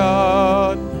 Praise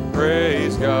God,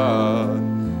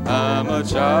 I'm a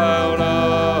child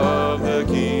of the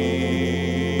King.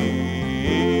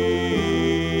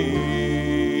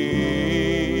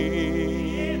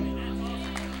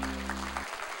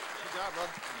 Good job,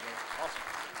 brother. Awesome.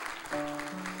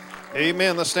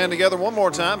 Amen. Let's stand together one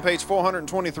more time. Page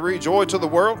 423, Joy to the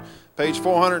World. Page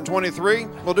 423.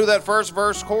 We'll do that first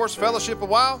verse chorus, Fellowship a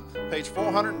while. Page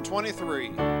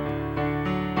 423.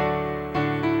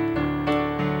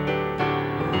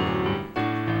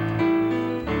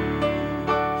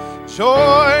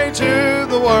 Joy to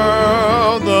the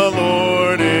world, the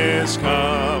Lord is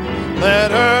come.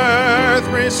 Let earth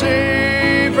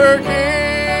receive her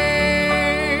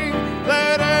King.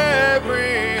 Let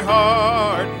every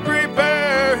heart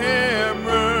prepare him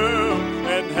room.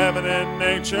 And heaven and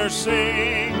nature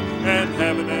sing, and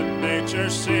heaven and nature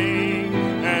sing,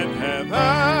 and heaven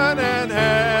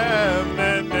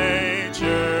and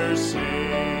nature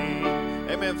sing.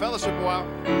 Amen. Fellowship a while.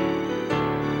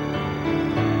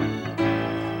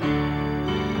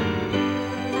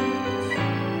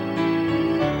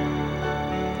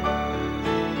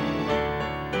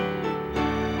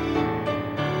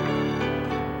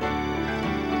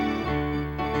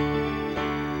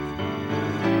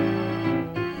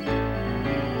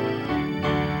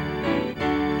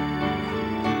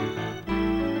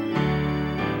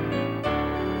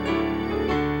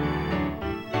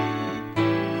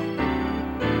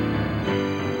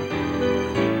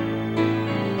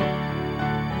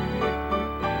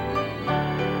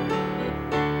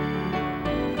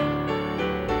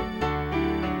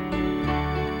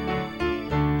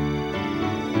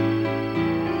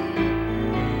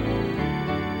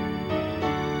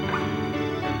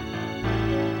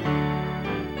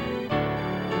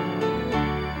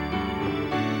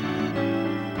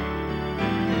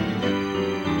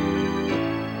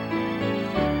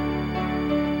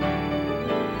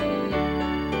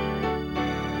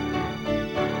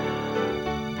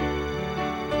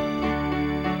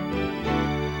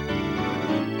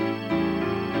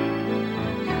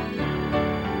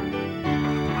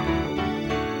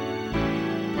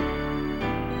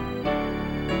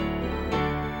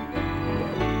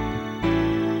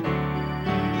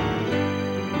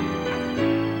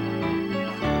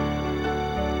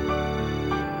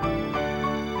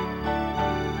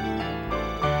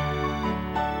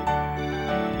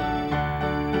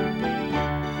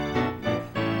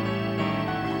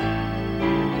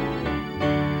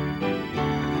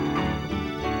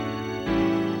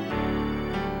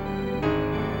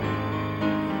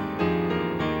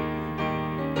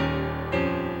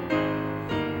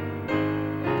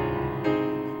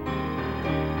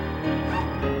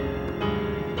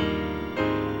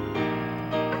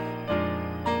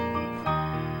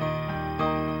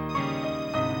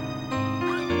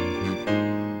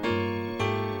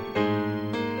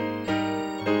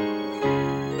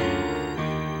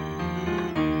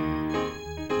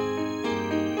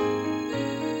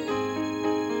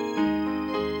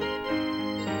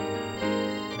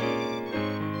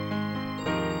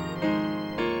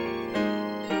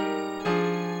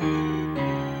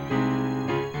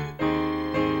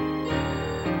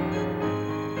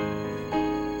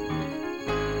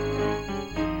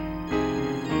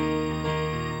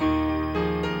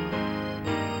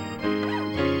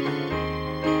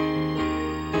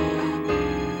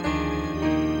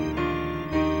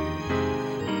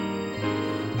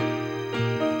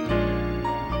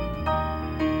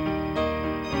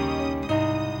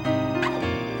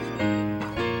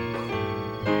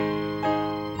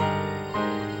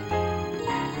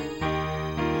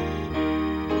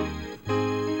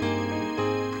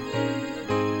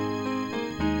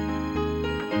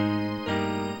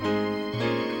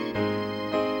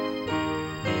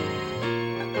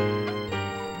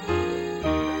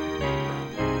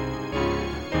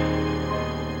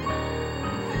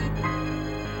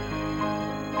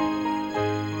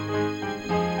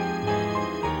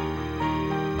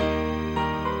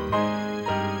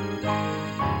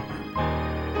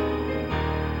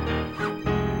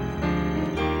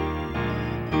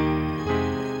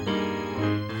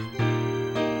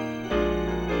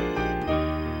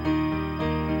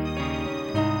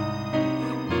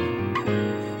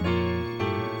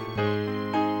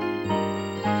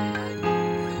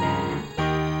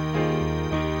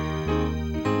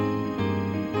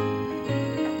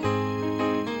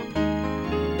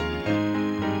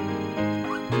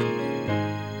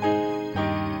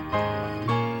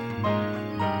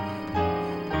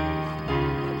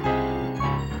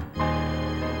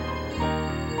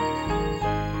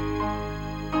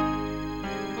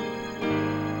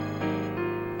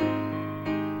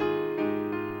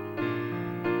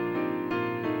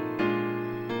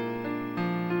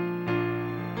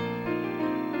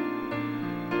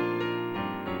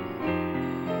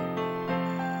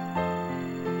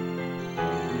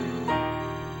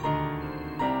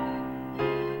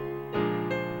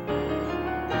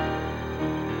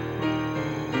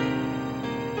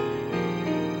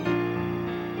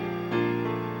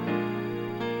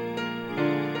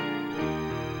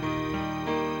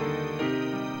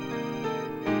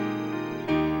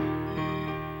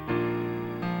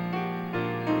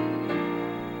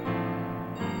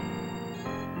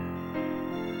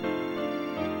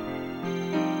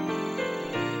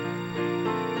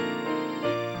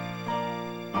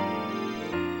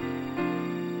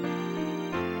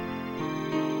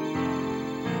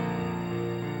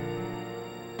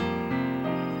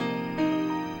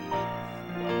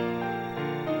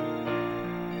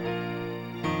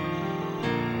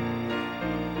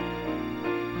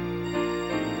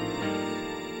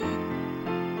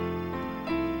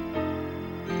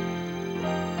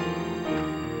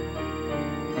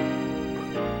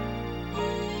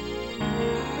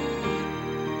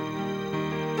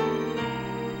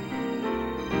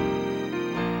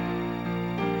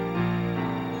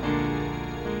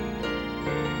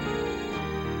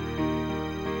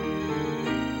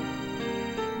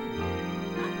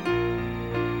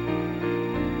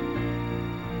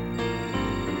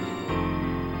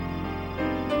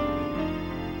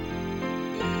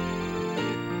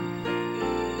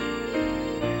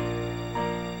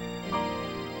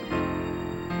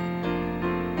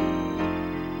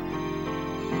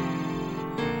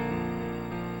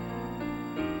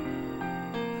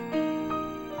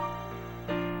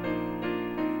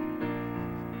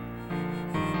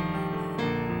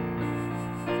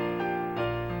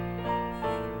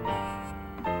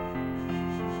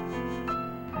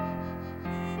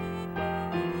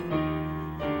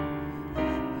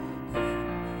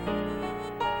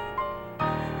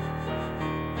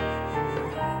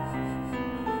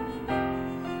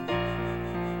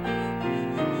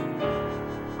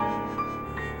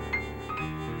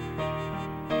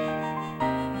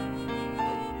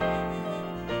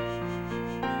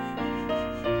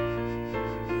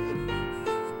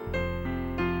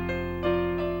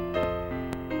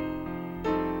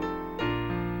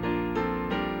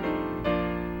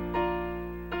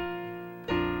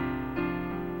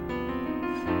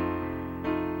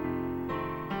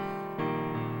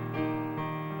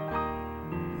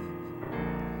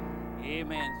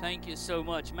 Amen. Thank you so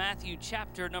much. Matthew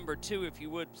chapter number 2, if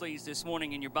you would please, this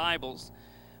morning in your Bibles.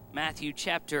 Matthew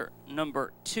chapter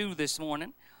number 2 this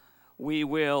morning. We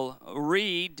will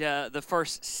read the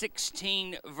first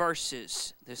 16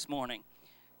 verses this morning.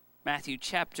 Matthew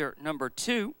chapter number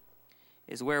 2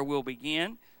 is where we'll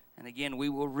begin. And again, we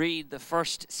will read the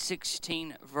first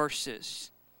 16 verses.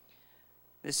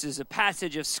 This is a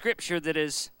passage of Scripture that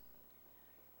is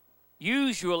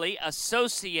usually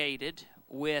associated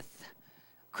with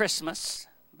Christmas.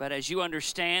 But as you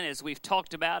understand, as we've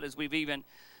talked about, as we've even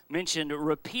mentioned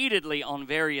repeatedly on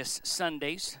various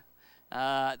Sundays,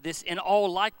 this in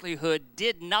all likelihood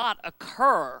did not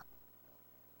occur,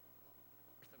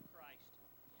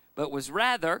 but was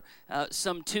rather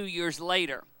some 2 years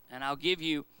later. And I'll give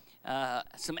you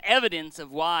some evidence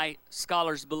of why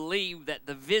scholars believe that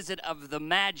the visit of the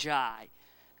Magi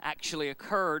actually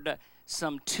occurred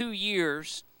some 2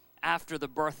 years after the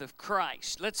birth of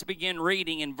Christ. Let's begin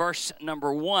reading in verse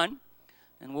number 1,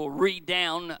 and we'll read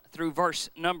down through verse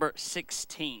number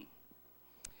 16.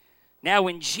 Now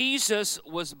when Jesus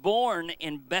was born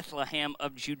in Bethlehem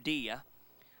of Judea,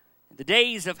 in the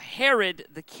days of Herod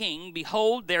the king,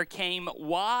 behold, there came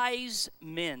wise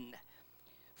men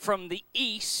from the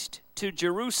east to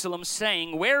Jerusalem,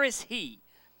 saying, Where is he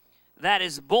that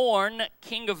is born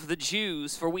King of the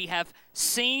Jews? For we have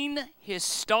seen his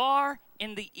star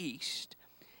in the east,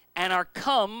 and are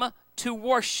come to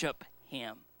worship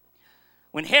him.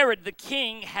 When Herod the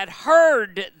king had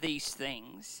heard these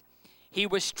things, he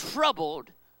was troubled,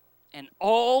 and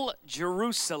all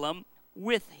Jerusalem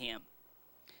with him.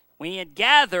 When he had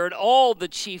gathered all the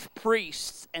chief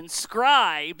priests and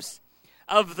scribes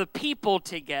of the people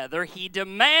together, he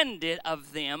demanded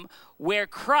of them where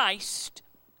Christ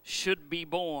should be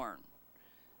born.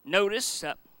 Notice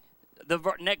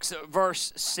the next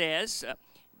verse says,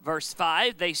 verse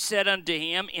 5, they said unto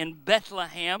him, In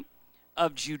Bethlehem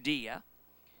of Judea,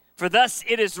 for thus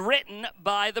it is written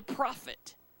by the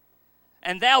prophet,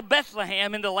 And thou,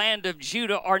 Bethlehem, in the land of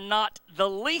Judah, art not the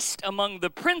least among the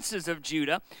princes of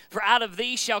Judah, for out of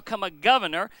thee shall come a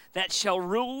governor that shall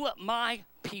rule my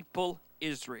people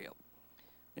Israel.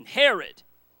 And Herod,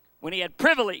 when he had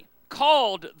privily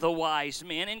called the wise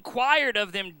men, inquired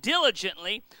of them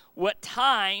diligently what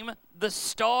time the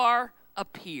star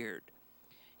appeared.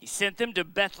 He sent them to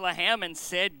Bethlehem and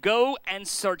said, Go and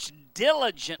search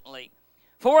diligently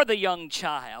for the young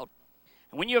child,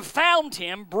 and when you have found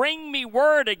him, bring me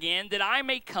word again that I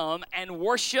may come and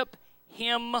worship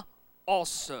him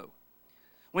also.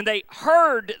 When they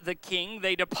heard the king,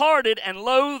 they departed, and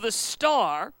lo, the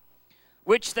star,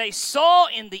 which they saw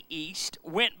in the east,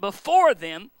 went before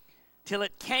them, till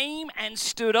it came and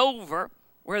stood over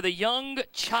where the young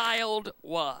child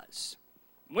was.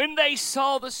 When they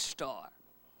saw the star,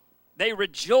 they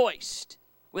rejoiced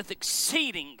with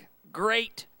exceeding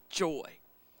great joy.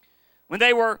 When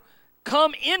they were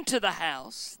come into the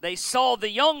house, they saw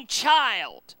the young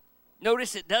child.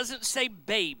 Notice it doesn't say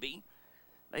baby.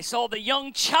 They saw the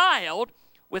young child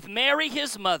with Mary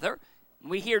his mother.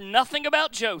 We hear nothing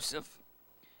about Joseph.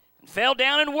 And fell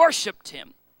down and worshipped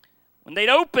him. When they'd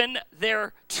opened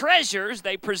their treasures,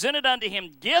 they presented unto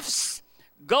him gifts,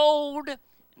 gold,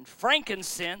 and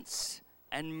frankincense,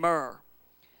 and myrrh.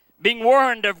 Being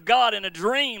warned of God in a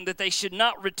dream that they should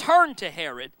not return to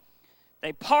Herod,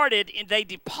 they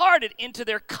departed into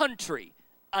their country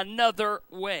another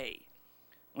way.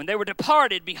 When they were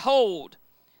departed, behold,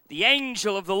 the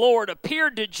angel of the Lord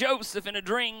appeared to Joseph in a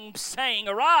dream, saying,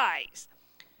 Arise,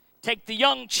 take the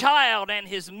young child and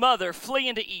his mother, flee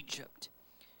into Egypt.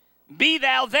 Be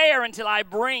thou there until I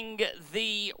bring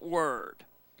thee word.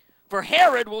 For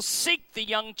Herod will seek the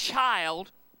young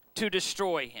child to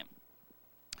destroy him.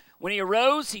 When he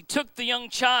arose, he took the young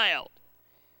child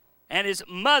and his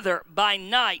mother by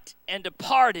night and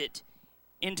departed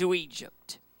into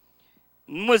Egypt.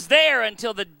 And was there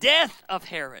until the death of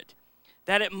Herod,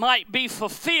 that it might be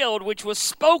fulfilled which was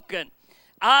spoken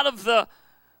of the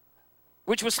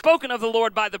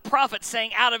Lord by the prophet,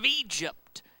 saying, Out of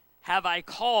Egypt have I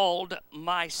called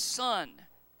my son.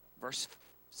 Verse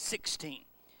 16.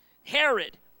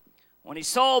 Herod, when he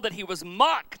saw that he was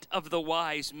mocked of the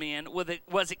wise men,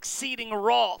 was exceeding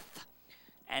wroth,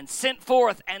 and sent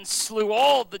forth and slew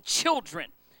all the children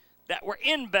that were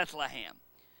in Bethlehem,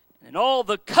 and in all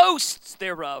the coasts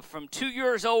thereof, from 2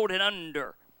 years old and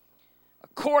under,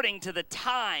 according to the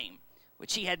time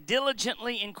which he had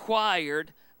diligently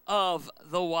inquired of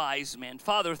the wise men.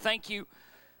 Father, thank you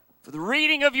for the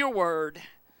reading of your word.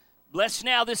 Bless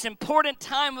now this important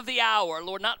time of the hour,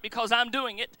 Lord, not because I'm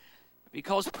doing it, but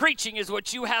because preaching is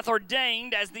what you hath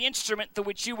ordained as the instrument through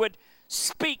which you would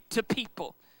speak to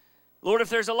people. Lord, if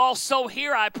there's a lost soul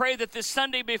here, I pray that this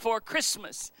Sunday before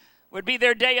Christmas would be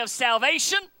their day of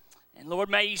salvation. And Lord,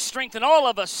 may you strengthen all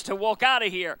of us to walk out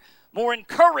of here more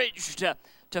encouraged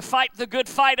to fight the good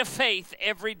fight of faith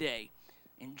every day.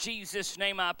 In Jesus'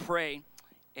 name I pray,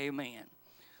 amen.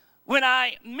 When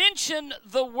I mention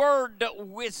the word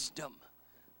wisdom,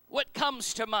 what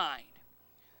comes to mind?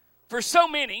 For so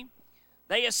many,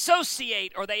 they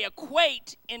associate or they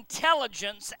equate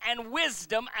intelligence and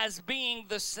wisdom as being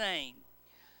the same.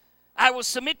 I will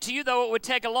submit to you, though it would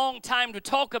take a long time to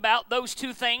talk about, those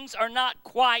two things are not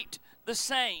quite the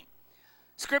same.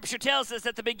 Scripture tells us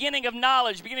that the beginning of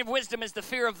knowledge, the beginning of wisdom is the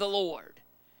fear of the Lord.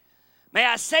 May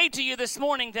I say to you this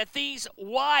morning that these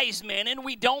wise men, and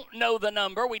we don't know the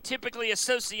number, we typically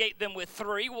associate them with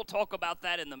 3. We'll talk about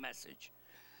that in the message.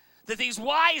 That these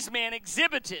wise men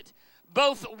exhibited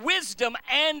both wisdom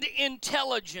and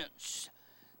intelligence.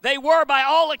 They were, by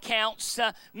all accounts,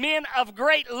 men of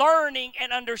great learning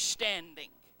and understanding.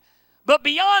 But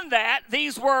beyond that,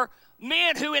 these were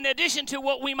men who, in addition to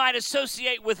what we might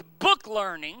associate with book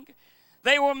learning,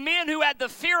 they were men who had the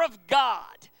fear of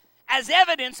God, as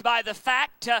evidenced by the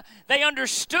fact they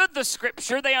understood the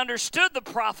Scripture, they understood the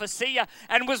prophecy,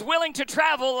 and was willing to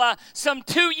travel some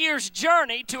 2 years'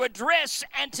 journey to address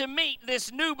and to meet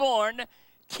this newborn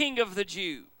King of the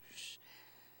Jews.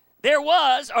 There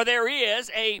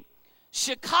is a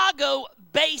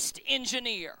Chicago-based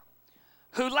engineer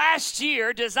who last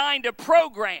year designed a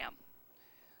program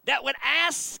that would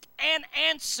ask and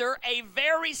answer a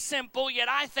very simple, yet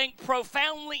I think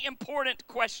profoundly important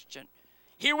question.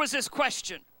 Here was this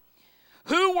question: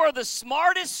 who were the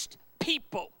smartest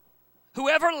people who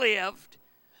ever lived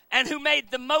and who made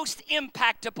the most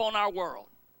impact upon our world?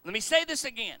 Let me say this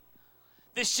again.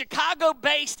 This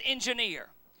Chicago-based engineer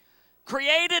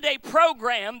created a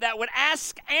program that would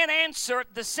ask and answer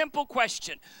the simple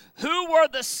question: who were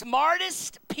the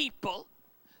smartest people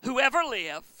who ever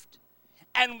lived,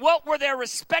 and what were their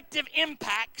respective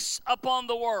impacts upon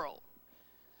the world?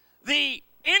 The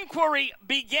inquiry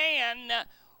began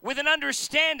with an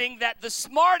understanding that the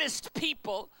smartest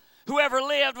people who ever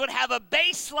lived would have a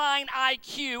baseline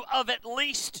IQ of at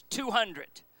least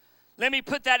 200. Let me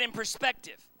put that in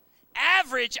perspective.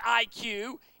 Average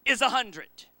IQ is 100.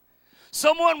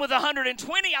 Someone with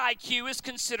 120 IQ is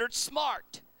considered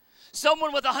smart.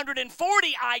 Someone with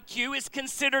 140 IQ is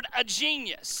considered a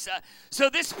genius. So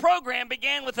this program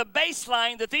began with a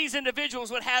baseline that these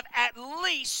individuals would have at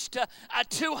least a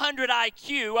 200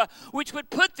 IQ, which would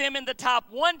put them in the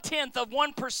top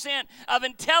 0.1% of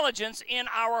intelligence in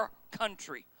our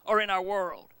country or in our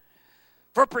world.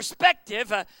 For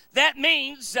perspective, that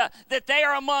means that they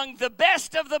are among the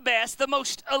best of the best, the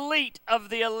most elite of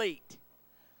the elite.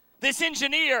 This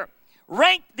engineer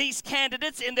ranked these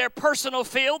candidates in their personal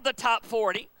field, the top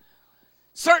 40.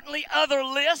 Certainly other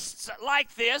lists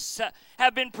like this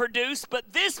have been produced,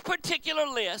 but this particular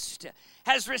list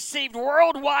has received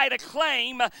worldwide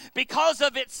acclaim because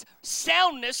of its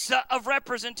soundness of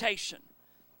representation.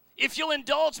 If you'll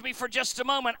indulge me for just a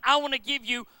moment, I want to give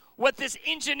you what this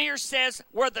engineer says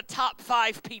were the top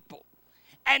 5 people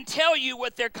and tell you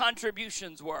what their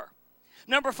contributions were.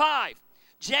 Number 5,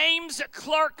 James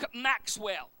Clerk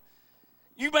Maxwell.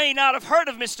 You may not have heard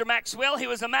of Mr. Maxwell. He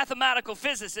was a mathematical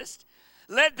physicist,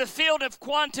 led the field of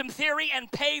quantum theory,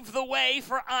 and paved the way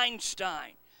for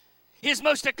Einstein. His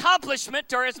most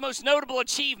accomplishment, or his most notable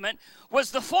achievement,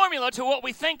 was the formula to what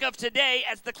we think of today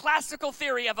as the classical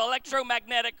theory of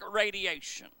electromagnetic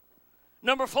radiation.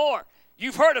 Number 4,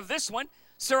 you've heard of this one,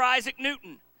 Sir Isaac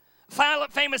Newton.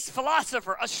 Famous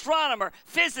philosopher, astronomer,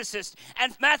 physicist,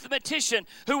 and mathematician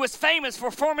who was famous for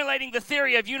formulating the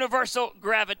theory of universal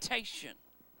gravitation.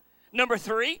 Number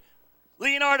 3,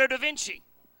 Leonardo da Vinci,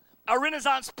 a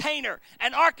Renaissance painter,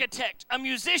 an architect, a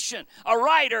musician, a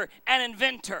writer, and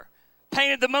inventor.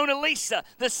 Painted the Mona Lisa,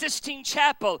 the Sistine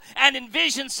Chapel, and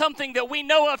envisioned something that we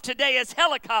know of today as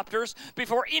helicopters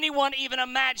before anyone even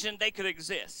imagined they could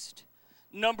exist.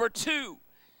 Number 2,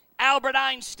 Albert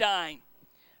Einstein,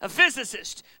 a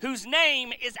physicist whose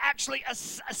name is actually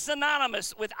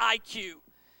synonymous with IQ.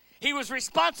 He was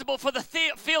responsible for the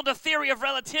field of theory of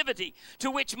relativity,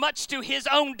 to which, much to his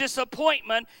own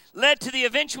disappointment, led to the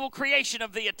eventual creation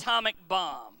of the atomic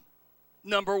bomb.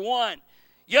 Number 1,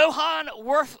 Johann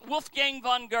Wolfgang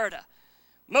von Goethe.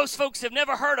 Most folks have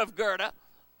never heard of Goethe.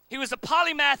 He was a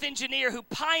polymath engineer who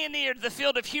pioneered the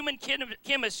field of human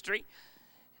chemistry.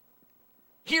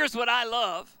 Here's what I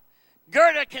love.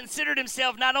 Goethe considered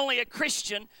himself not only a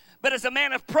Christian, but as a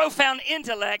man of profound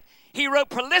intellect, He wrote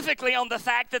prolifically on the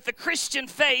fact that the Christian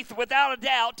faith, without a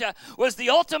doubt, was the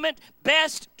ultimate,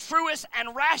 best, truest,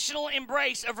 and rational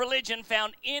embrace of religion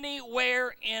found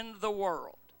anywhere in the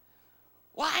world.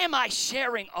 Why am I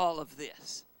sharing all of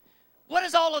this? What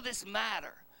does all of this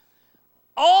matter?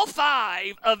 All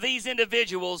 5 of these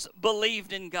individuals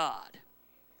believed in God.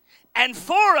 And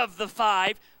 4 of the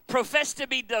 5 professed to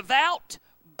be devout,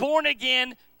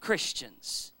 born-again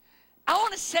Christians. I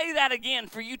want to say that again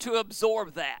for you to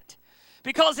absorb that.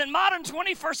 Because in modern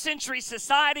 21st century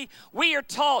society, we are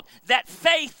taught that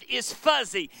faith is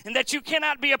fuzzy and that you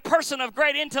cannot be a person of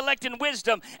great intellect and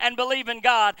wisdom and believe in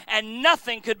God, and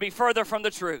nothing could be further from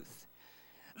the truth.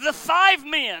 The 5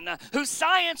 men who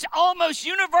science almost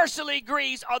universally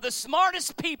agrees are the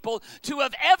smartest people to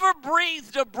have ever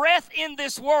breathed a breath in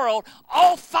this world,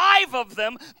 all 5 of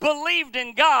them believed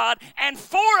in God, and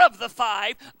 4 of the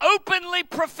 5 openly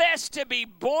professed to be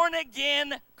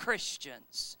born-again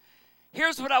Christians.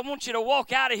 Here's what I want you to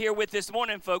walk out of here with this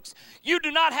morning, folks. You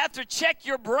do not have to check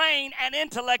your brain and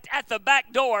intellect at the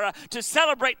back door to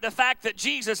celebrate the fact that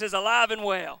Jesus is alive and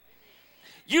well.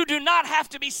 You do not have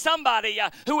to be somebody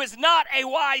who is not a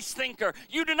wise thinker.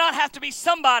 You do not have to be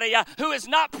somebody who is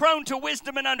not prone to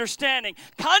wisdom and understanding.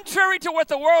 Contrary to what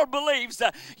the world believes,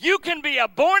 you can be a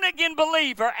born-again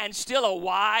believer and still a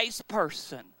wise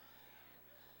person.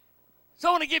 So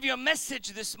I want to give you a message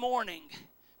this morning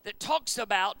that talks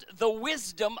about the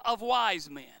wisdom of wise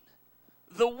men.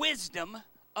 The wisdom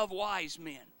of wise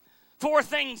men. 4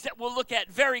 things that we'll look at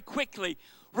very quickly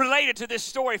related to this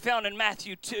story found in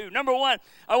Matthew 2. Number 1,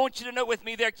 I want you to note with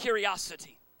me their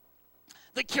curiosity.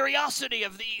 The curiosity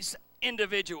of these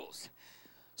individuals.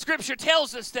 Scripture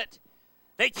tells us that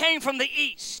they came from the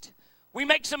east. We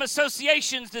make some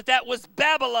associations that was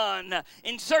Babylon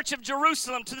in search of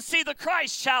Jerusalem to see the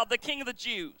Christ child, the King of the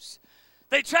Jews.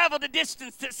 They traveled a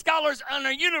distance that scholars on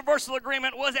a universal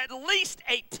agreement was at least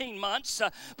 18 months,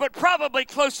 but probably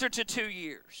closer to 2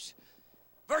 years.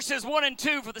 Verses 1 and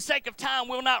 2, for the sake of time,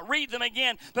 we'll not read them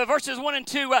again, but verses 1 and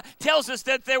 2 tells us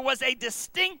that there was a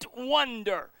distinct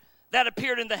wonder that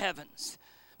appeared in the heavens.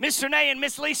 Miss Renee and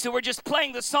Miss Lisa were just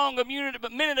playing the song a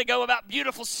minute ago about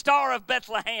beautiful star of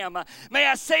Bethlehem. May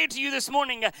I say to you this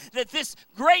morning that this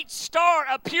great star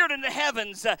appeared in the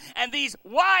heavens, and these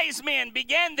wise men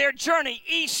began their journey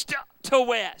east to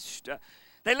west.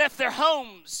 They left their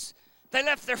homes. They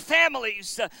left their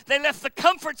families. They left the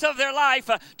comforts of their life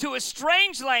to a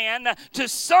strange land to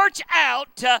search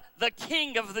out the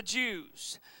King of the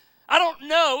Jews. I don't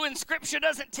know, and Scripture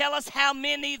doesn't tell us how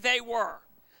many they were.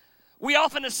 We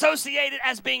often associate it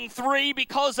as being 3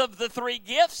 because of the 3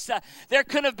 gifts. There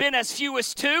could have been as few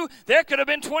as 2. There could have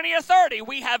been 20 or 30.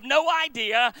 We have no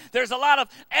idea. There's a lot of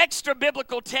extra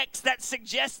biblical text that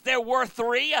suggests there were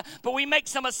 3, but we make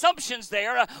some assumptions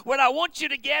there. What I want you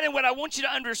to get and what I want you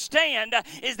to understand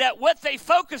is that what they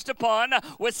focused upon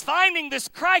was finding this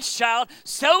Christ child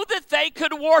so that they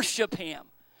could worship him.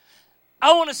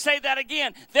 I want to say that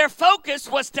again. Their focus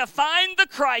was to find the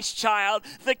Christ child,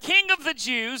 the King of the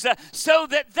Jews, so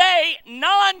that they,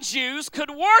 non-Jews, could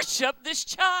worship this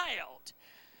child.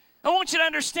 I want you to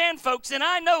understand, folks, and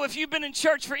I know if you've been in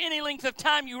church for any length of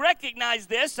time, you recognize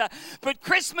this, but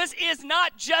Christmas is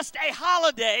not just a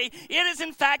holiday. It is,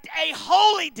 in fact, a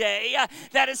holy day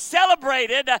that is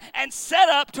celebrated and set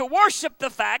up to worship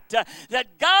the fact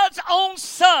that God's own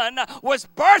Son was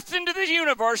birthed into the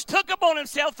universe, took upon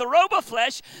himself the robe of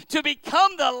flesh to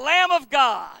become the Lamb of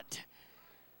God.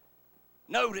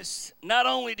 Notice, not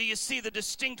only do you see the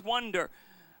distinct wonder,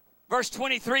 verse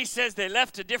 23 says they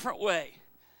left a different way.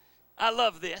 I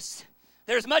love this.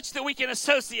 There's much that we can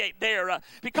associate there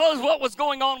because of what was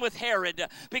going on with Herod,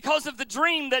 because of the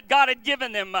dream that God had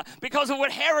given them, because of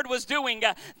what Herod was doing.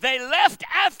 They left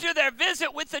after their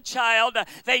visit with the child.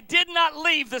 They did not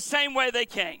leave the same way they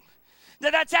came. Now,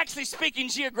 that's actually speaking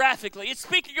geographically. It's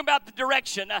speaking about the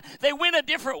direction. They went a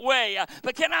different way.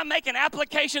 But can I make an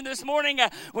application this morning?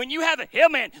 When you have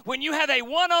a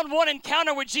one-on-one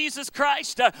encounter with Jesus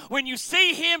Christ, when you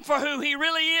see him for who he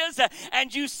really is,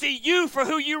 and you see you for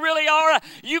who you really are,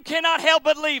 you cannot help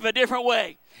but leave a different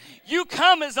way. You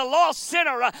come as a lost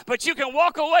sinner, but you can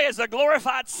walk away as a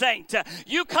glorified saint.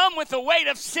 You come with the weight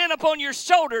of sin upon your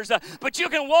shoulders, but you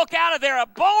can walk out of there a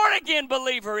born-again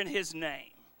believer in his name.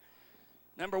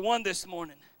 Number 1 this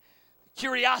morning,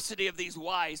 curiosity of these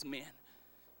wise men.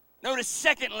 Notice,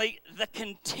 secondly, the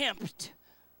contempt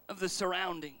of the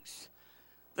surroundings.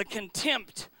 The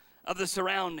contempt of the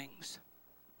surroundings.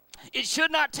 It should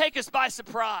not take us by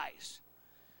surprise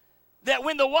that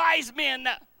when the wise men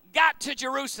got to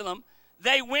Jerusalem,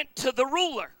 they went to the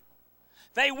ruler.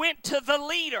 They went to the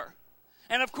leader.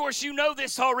 And of course, you know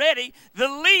this already. The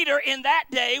leader in that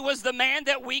day was the man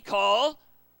that we call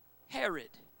Herod.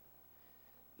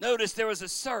 Notice there was a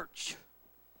search.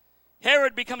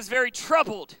 Herod becomes very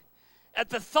troubled at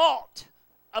the thought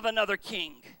of another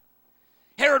king.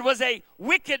 Herod was a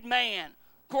wicked man.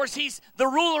 Of course, he's the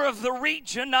ruler of the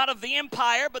region, not of the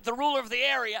empire, but the ruler of the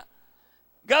area.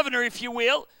 Governor, if you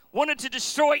will, wanted to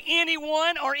destroy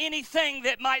anyone or anything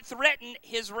that might threaten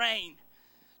his reign.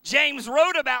 James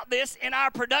wrote about this in our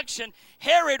production.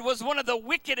 Herod was one of the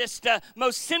wickedest,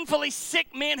 most sinfully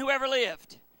sick men who ever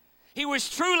lived. He was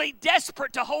truly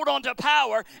desperate to hold on to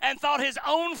power and thought his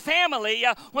own family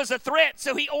was a threat,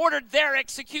 so he ordered their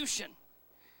execution.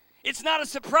 It's not a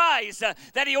surprise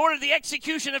that he ordered the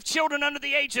execution of children under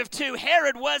the age of 2.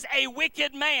 Herod was a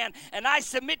wicked man, and I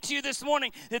submit to you this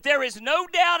morning that there is no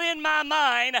doubt in my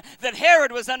mind that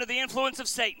Herod was under the influence of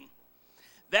Satan.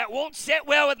 That won't sit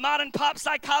well with modern pop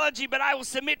psychology, but I will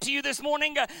submit to you this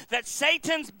morning that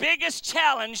Satan's biggest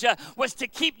challenge was to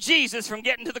keep Jesus from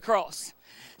getting to the cross.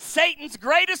 Satan's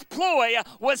greatest ploy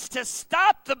was to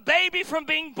stop the baby from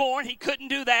being born. He couldn't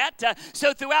do that.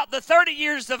 So throughout the 30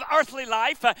 years of earthly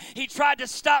life, he tried to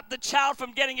stop the child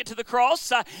from getting it to the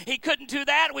cross. He couldn't do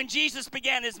that. When Jesus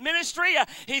began his ministry,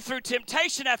 he threw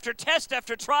temptation after test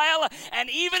after trial. And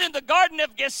even in the Garden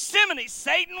of Gethsemane,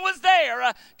 Satan was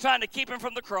there trying to keep him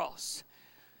from the cross.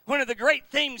 One of the great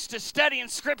themes to study in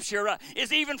Scripture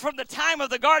is even from the time of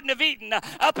the Garden of Eden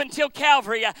up until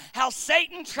Calvary, how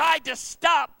Satan tried to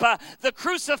stop the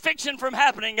crucifixion from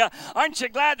happening. Aren't you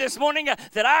glad this morning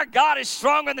that our God is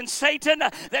stronger than Satan,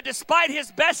 that despite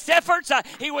his best efforts,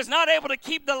 he was not able to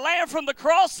keep the Lamb from the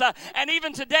cross, and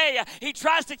even today, he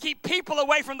tries to keep people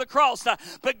away from the cross.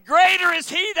 But greater is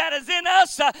he that is in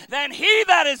us than he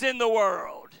that is in the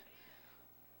world.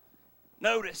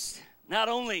 Notice, not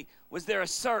only was there a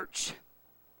search,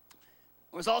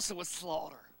 there was also a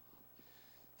slaughter.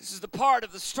 This is the part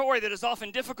of the story that is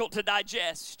often difficult to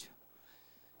digest.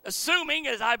 Assuming,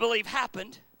 as I believe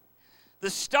happened, the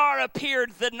star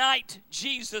appeared the night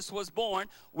Jesus was born.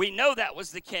 We know that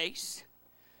was the case.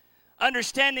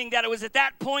 Understanding that it was at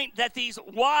that point that these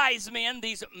wise men,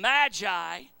 these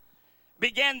magi,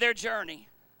 began their journey.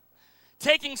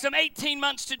 Taking some 18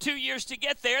 months to 2 years to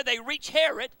get there, they reach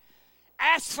Herod,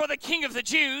 asks for the king of the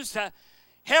Jews.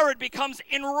 Herod becomes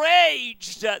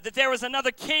enraged that there was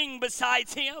another king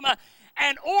besides him,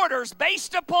 and orders,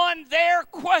 based upon their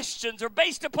questions or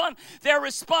based upon their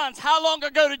response, how long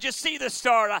ago did you see the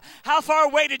star? How far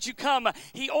away did you come?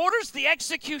 He orders the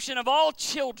execution of all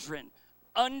children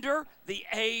under the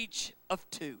age of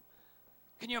 2.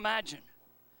 Can you imagine?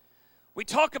 We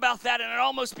talk about that, and it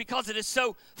almost, because it is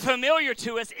so familiar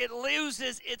to us, it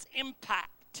loses its impact.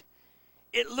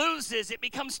 It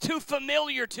becomes too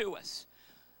familiar to us.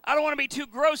 I don't want to be too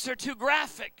gross or too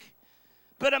graphic,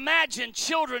 but imagine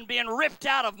children being ripped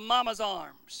out of mama's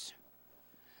arms.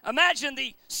 Imagine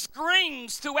the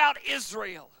screams throughout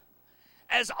Israel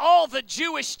as all the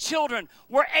Jewish children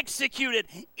were executed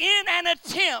in an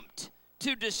attempt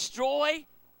to destroy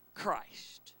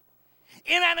Christ.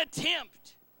 In an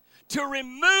attempt to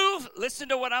remove, listen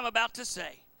to what I'm about to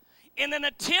say, in an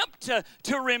attempt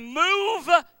to remove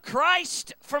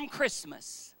Christ from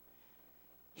Christmas,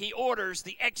 he orders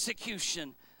the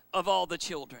execution of all the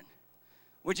children.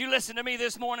 Would you listen to me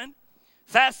this morning?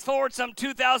 Fast forward some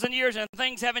 2,000 years and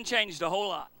things haven't changed a whole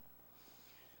lot.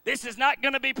 This is not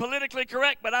going to be politically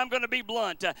correct, but I'm going to be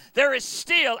blunt. There is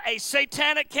still a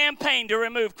satanic campaign to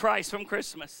remove Christ from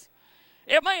Christmas.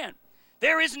 Amen.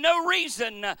 There is no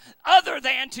reason other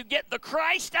than to get the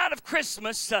Christ out of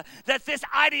Christmas that this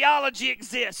ideology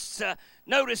exists.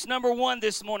 Notice number 1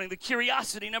 this morning, the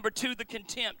curiosity. Number 2, the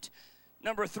contempt.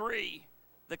 Number 3,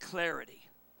 the clarity.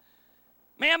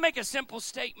 May I make a simple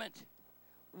statement?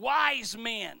 Wise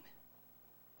men,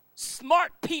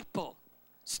 smart people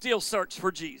still search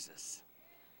for Jesus.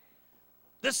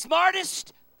 The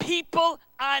smartest people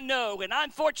I know, and I'm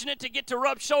fortunate to get to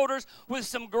rub shoulders with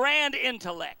some grand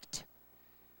intellect,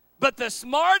 but the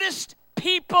smartest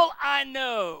people I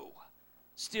know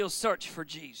still search for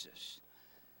Jesus.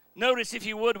 Notice, if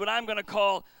you would, what I'm going to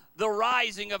call the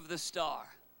rising of the star.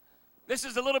 This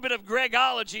is a little bit of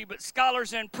Gregology, but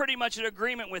scholars are in pretty much an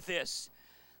agreement with this.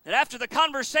 That after the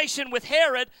conversation with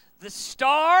Herod, the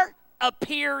star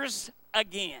appears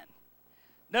again.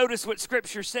 Notice what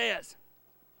Scripture says.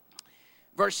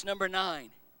 Verse number 9.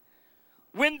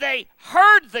 When they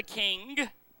heard the king,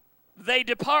 they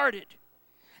departed.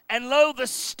 And lo, the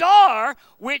star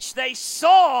which they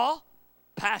saw,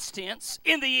 past tense,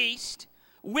 in the east,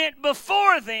 went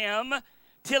before them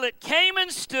till it came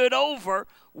and stood over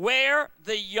where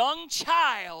the young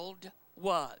child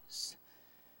was.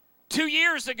 2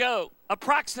 years ago,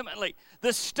 approximately,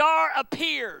 the star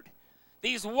appeared.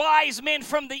 These wise men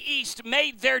from the east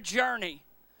made their journey,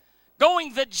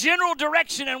 going the general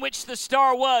direction in which the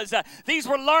star was. These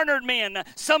were learned men.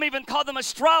 Some even called them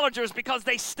astrologers because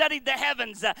they studied the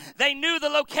heavens. They knew the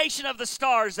location of the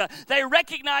stars. They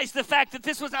recognized the fact that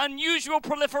this was unusual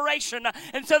proliferation.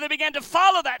 And so they began to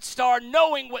follow that star,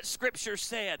 knowing what Scripture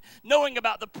said, knowing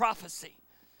about the prophecy.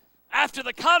 After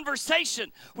the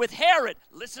conversation with Herod,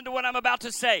 listen to what I'm about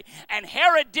to say, and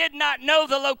Herod did not know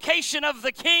the location of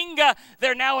the king,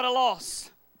 they're now at a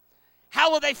loss. How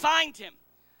will they find him?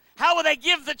 How will they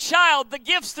give the child the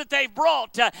gifts that they've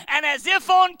brought? And as if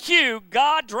on cue,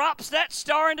 God drops that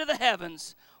star into the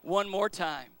heavens one more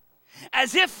time.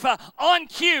 As if on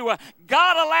cue,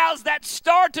 God allows that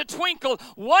star to twinkle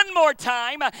one more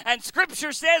time. And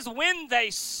Scripture says, when they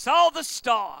saw the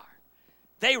star,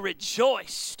 they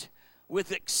rejoiced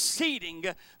with exceeding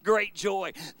great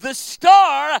joy. The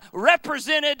star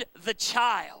represented the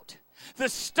child. The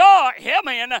star,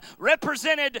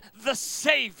 represented the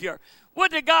Savior.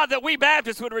 Would to God that we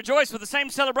Baptists would rejoice with the same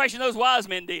celebration those wise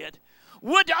men did.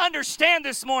 Would to understand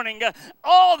this morning,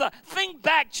 think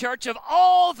back, church, of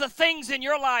all the things in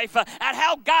your life, at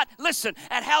how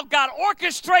God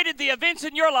orchestrated the events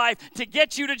in your life to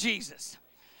get you to Jesus.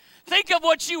 Think of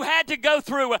what you had to go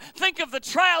through. Think of the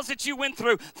trials that you went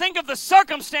through. Think of the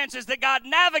circumstances that God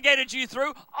navigated you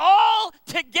through, all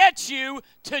to get you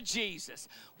to Jesus.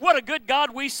 What a good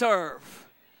God we serve.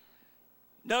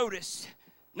 Notice,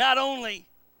 not only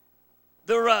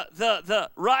the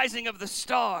rising of the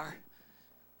star,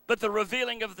 but the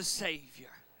revealing of the Savior.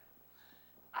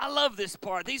 I love this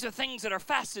part. These are things that are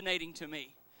fascinating to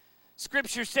me.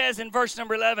 Scripture says in verse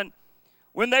number 11,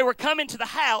 when they were coming to the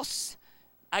house,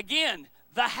 again,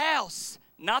 the house,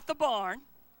 not the barn,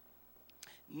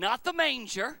 not the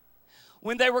manger.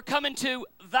 When they were coming to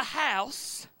the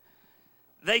house,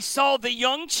 they saw the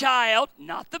young child,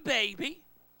 not the baby,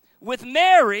 with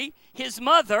Mary, his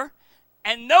mother,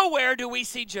 and nowhere do we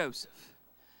see Joseph.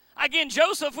 Again,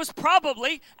 Joseph was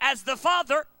probably, as the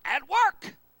father, at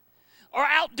work or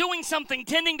out doing something,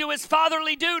 tending to his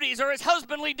fatherly duties or his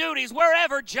husbandly duties,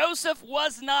 wherever. Joseph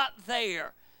was not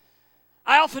there.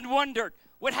 I often wondered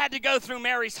what had to go through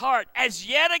Mary's heart as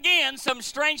yet again some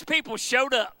strange people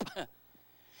showed up.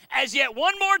 As yet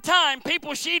one more time,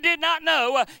 people she did not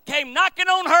know came knocking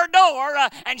on her door,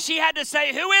 and she had to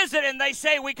say, who is it? And they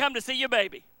say, we come to see your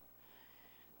baby.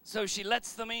 So she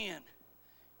lets them in.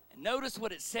 And notice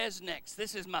what it says next.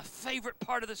 This is my favorite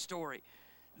part of the story.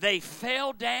 They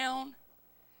fell down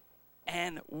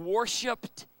and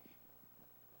worshiped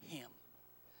him.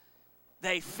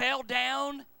 They fell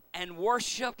down and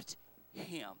worshiped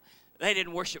him. They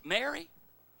didn't worship Mary.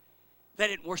 They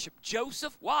didn't worship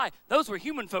Joseph. Why? Those were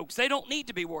human folks. They don't need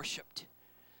to be worshiped.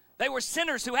 They were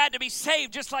sinners who had to be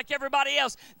saved just like everybody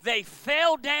else. They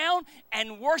fell down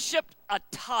and worshiped a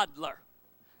toddler.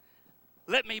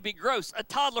 Let me be gross. A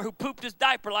toddler who pooped his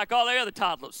diaper like all the other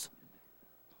toddlers.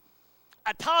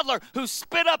 A toddler who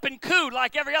spit up and cooed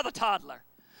like every other toddler.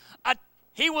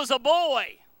 He was a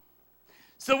boy.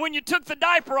 So when you took the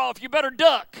diaper off, you better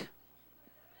duck.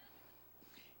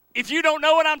 If you don't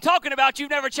know what I'm talking about, you've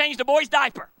never changed a boy's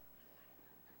diaper.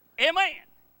 Amen.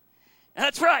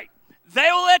 That's right. They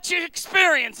will let you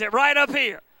experience it right up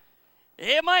here.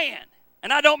 Amen.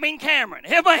 And I don't mean Cameron.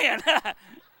 Amen.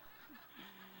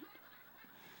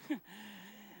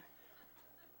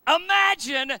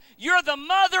 Imagine you're the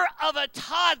mother of a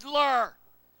toddler,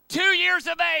 2 years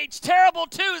of age, terrible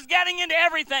twos, getting into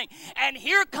everything. And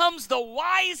here comes the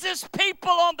wisest people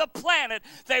on the planet.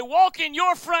 They walk in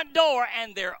your front door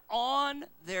and they're on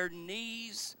their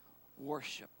knees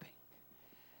worshiping.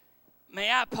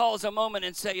 May I pause a moment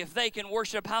and say, if they can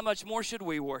worship, how much more should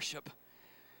we worship?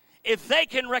 If they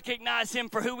can recognize him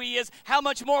for who he is, how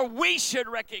much more we should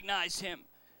recognize him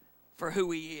for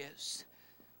who he is.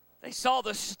 They saw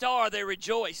the star, they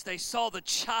rejoiced. They saw the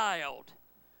child,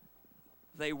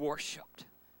 they worshiped.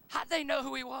 How'd they know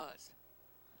who he was?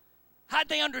 How'd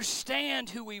they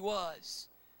understand who he was?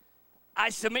 I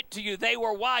submit to you, they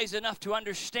were wise enough to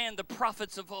understand the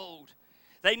prophets of old.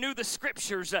 They knew the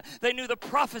scriptures. They knew the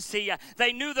prophecy.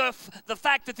 They knew the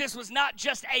fact that this was not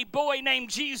just a boy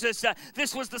named Jesus.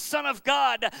 This was the Son of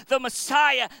God, the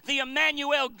Messiah, the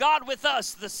Emmanuel, God with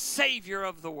us, the Savior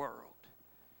of the world.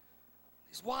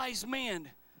 These wise men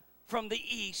from the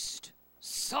east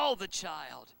saw the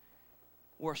child,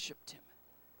 worshiped him.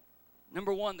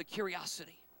 Number one, the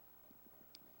curiosity.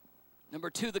 Number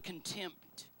two, the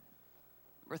contempt.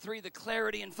 Number three, the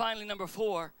clarity. And finally, number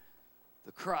four,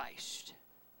 the Christ.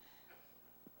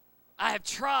 I have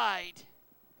tried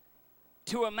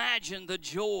to imagine the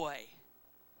joy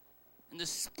and the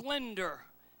splendor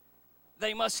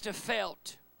they must have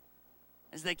felt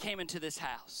as they came into this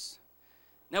house.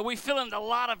 Now, we fill in a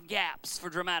lot of gaps for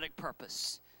dramatic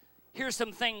purpose. Here's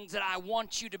some things that I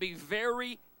want you to be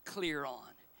very clear on.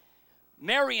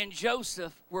 Mary and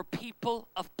Joseph were people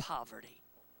of poverty.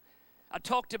 I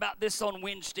talked about this on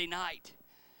Wednesday night.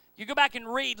 You go back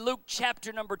and read Luke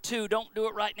chapter number 2. Don't do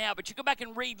it right now, but you go back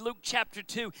and read Luke chapter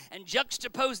 2 and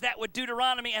juxtapose that with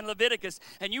Deuteronomy and Leviticus,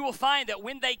 and you will find that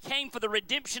when they came for the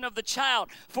redemption of the child,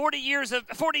 40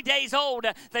 days old,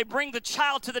 they bring the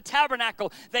child to the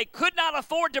tabernacle. They could not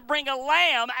afford to bring a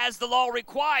lamb as the law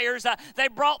requires. They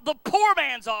brought the poor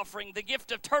man's offering, the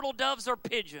gift of turtle doves or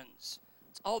pigeons.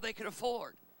 That's all they could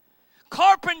afford.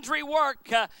 Carpentry work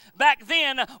back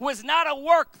then was not a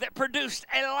work that produced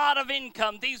a lot of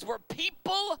income. These were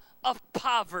people of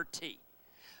poverty.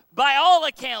 By all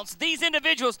accounts, these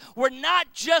individuals were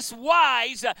not just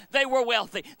wise, they were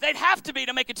wealthy. They'd have to be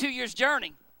to make a 2 years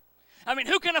journey. I mean,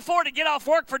 who can afford to get off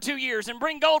work for 2 years and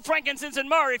bring gold, frankincense, and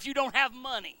myrrh if you don't have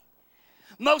money?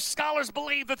 Most scholars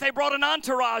believe that they brought an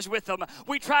entourage with them.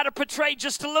 We try to portray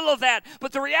just a little of that,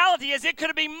 but the reality is it could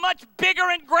have been much bigger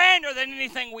and grander than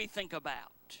anything we think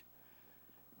about.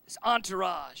 This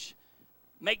entourage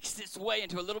makes its way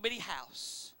into a little bitty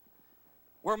house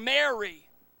where Mary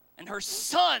and her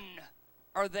son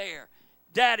are there.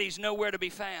 Daddy's nowhere to be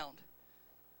found.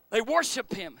 They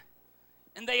worship him,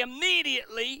 and they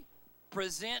immediately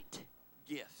present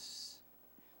gifts.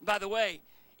 By the way,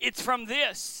 it's from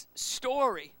this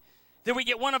story that we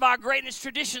get one of our greatest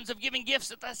traditions of giving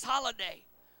gifts at this holiday.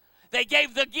 They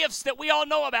gave the gifts that we all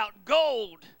know about: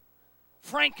 gold,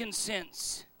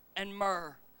 frankincense, and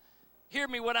myrrh. Hear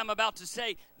me what I'm about to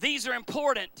say. These are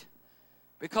important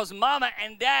because Mama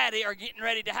and Daddy are getting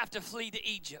ready to have to flee to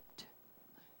Egypt.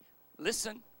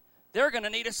 Listen, they're going to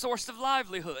need a source of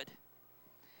livelihood.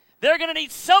 They're going to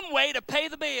need some way to pay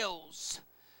the bills,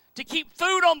 to keep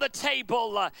food on the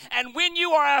table. And when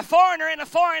you are a foreigner in a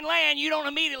foreign land, you don't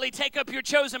immediately take up your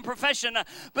chosen profession.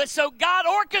 But so God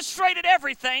orchestrated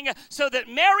everything so that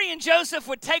Mary and Joseph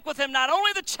would take with them not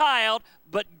only the child,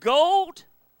 but gold,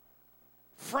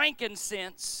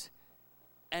 frankincense,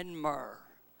 and myrrh.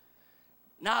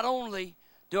 Not only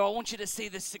do I want you to see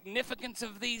the significance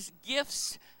of these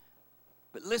gifts,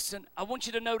 but listen, I want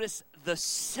you to notice the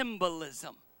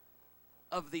symbolism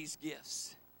of these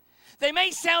gifts. They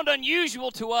may sound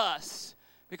unusual to us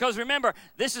because, remember,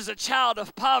 this is a child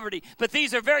of poverty, but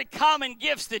these are very common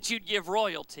gifts that you'd give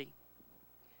royalty.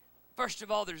 First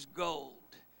of all, there's gold.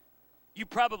 You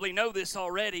probably know this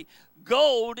already.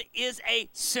 Gold is a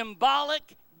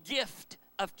symbolic gift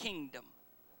of kingdom.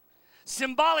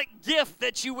 Symbolic gift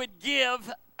that you would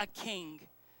give a king.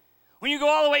 When you go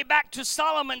all the way back to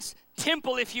Solomon's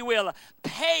temple, if you will,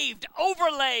 paved,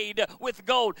 overlaid with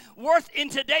gold, worth in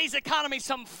today's economy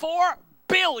some $4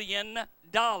 billion.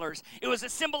 It was a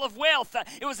symbol of wealth.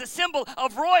 It was a symbol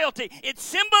of royalty. It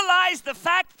symbolized the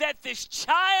fact that this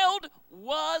child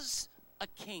was a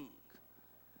king.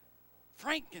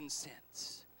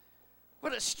 Frankincense.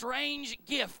 What a strange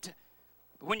gift.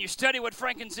 But when you study what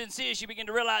frankincense is, you begin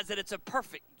to realize that it's a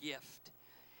perfect gift.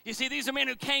 You see, these are men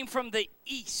who came from the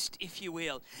East, if you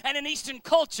will. And in Eastern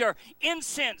culture,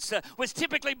 incense was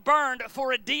typically burned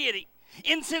for a deity.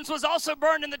 Incense was also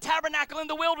burned in the tabernacle in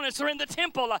the wilderness or in the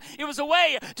temple. It was a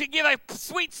way to give a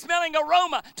sweet-smelling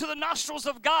aroma to the nostrils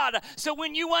of God. So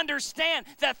when you understand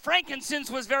that frankincense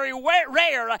was very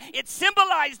rare, it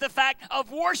symbolized the fact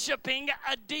of worshiping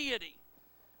a deity.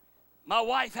 My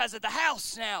wife has at the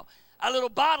house now a little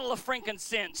bottle of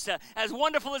frankincense. As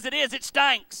wonderful as it is, it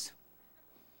stinks.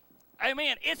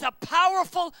 Amen. It's a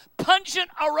powerful,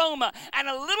 pungent aroma, and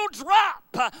a little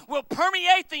drop will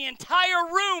permeate the entire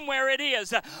room where it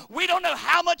is. We don't know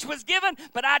how much was given,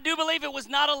 but I do believe it was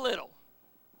not a little.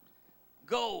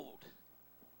 Gold,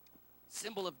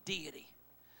 symbol of deity.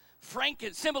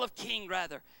 Symbol of king,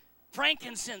 rather.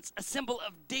 Frankincense, a symbol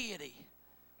of deity.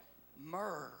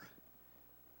 Myrrh.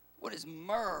 What is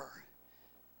myrrh?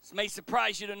 This may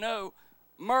surprise you to know,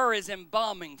 myrrh is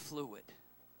embalming fluid.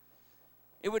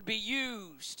 It would be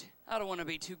used, I don't want to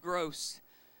be too gross,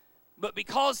 but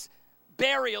because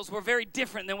burials were very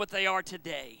different than what they are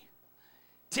today.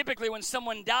 Typically when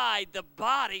someone died, the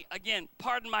body, again,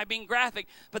 pardon my being graphic,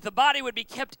 but the body would be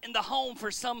kept in the home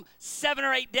for some 7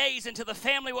 or 8 days until the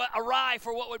family would arrive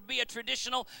for what would be a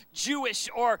traditional Jewish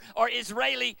or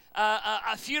Israeli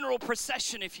a funeral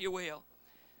procession, if you will.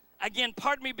 Again,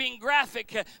 pardon me being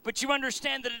graphic, but you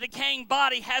understand that a decaying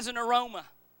body has an aroma.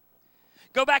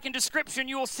 Go back into Scripture and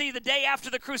you will see the day after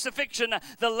the crucifixion,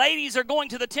 the ladies are going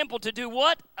to the temple to do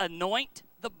what? Anoint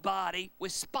the body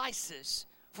with spices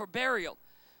for burial,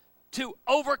 to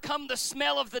overcome the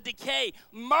smell of the decay.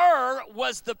 Myrrh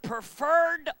was the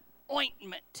preferred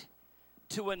ointment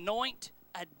to anoint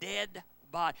a dead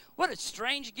body. What a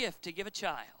strange gift to give a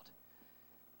child.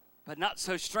 But not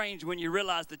so strange when you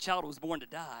realize the child was born to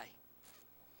die.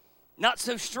 Not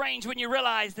so strange when you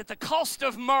realize that the cost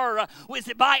of myrrh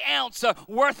was by ounce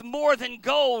worth more than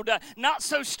gold. Not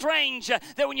so strange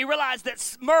that when you realize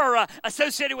that myrrh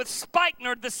associated with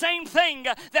spikenard, the same thing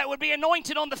that would be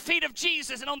anointed on the feet of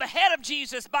Jesus and on the head of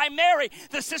Jesus by Mary,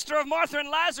 the sister of Martha and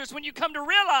Lazarus, when you come to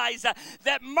realize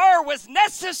that myrrh was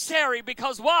necessary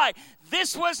because why?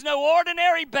 This was no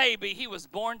ordinary baby. He was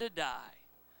born to die.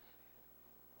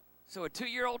 So a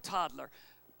 2-year-old toddler,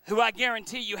 who I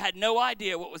guarantee you had no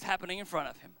idea what was happening in front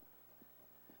of him.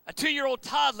 A 2-year-old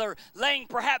toddler laying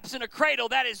perhaps in a cradle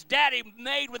that his daddy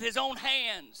made with his own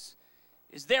hands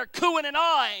is there cooing and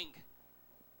awing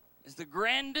as the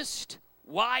grandest,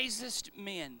 wisest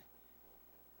men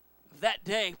of that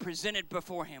day presented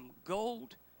before him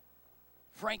gold,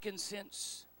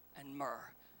 frankincense, and myrrh.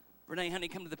 Renee, honey,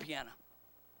 come to the piano.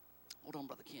 Hold on,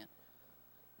 Brother Ken.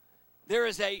 There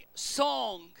is a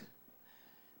song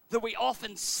that we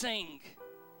often sing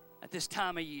at this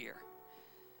time of year.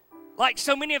 Like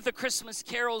so many of the Christmas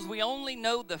carols, we only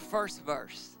know the first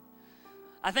verse.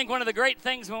 I think one of the great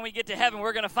things when we get to heaven,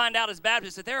 we're going to find out as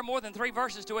Baptists that there are more than 3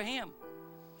 verses to a hymn.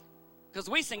 Because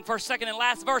we sing first, second, and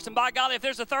last verse, and by golly, if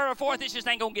there's a third or fourth, it just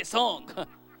ain't going to get sung. But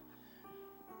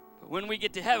when we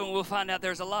get to heaven, we'll find out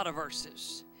there's a lot of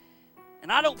verses.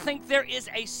 And I don't think there is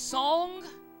a song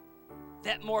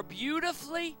that more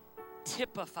beautifully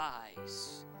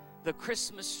typifies the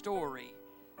Christmas story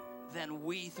than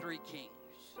We Three Kings.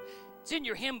 It's in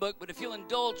your hymn book, but if you'll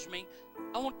indulge me,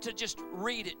 I want to just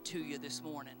read it to you this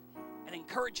morning and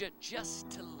encourage you just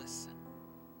to listen.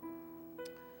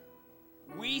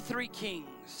 We 3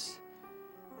 kings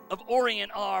of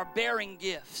Orient are bearing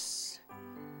gifts.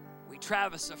 We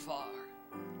traverse afar,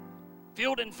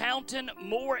 field and fountain,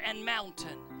 moor and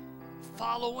mountain,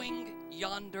 following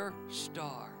yonder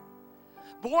star.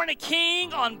 Born a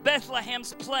king on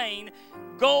Bethlehem's plain,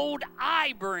 gold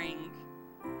I bring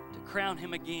to crown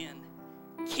him again.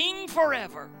 King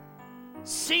forever,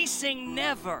 ceasing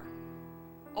never,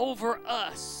 over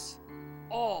us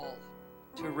all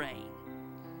to reign.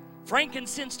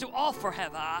 Frankincense to offer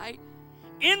have I,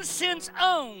 incense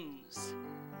owns,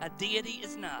 a deity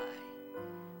is nigh.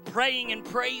 Praying and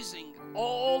praising,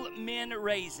 all men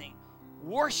raising,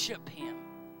 worship him,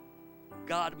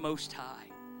 God most high.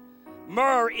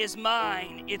 Myrrh is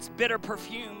mine, its bitter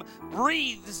perfume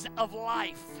breathes of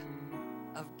life,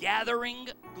 of gathering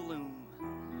gloom.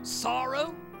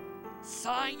 Sorrow,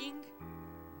 sighing,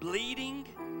 bleeding,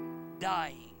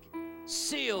 dying,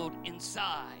 sealed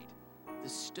inside the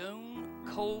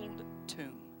stone-cold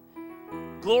tomb.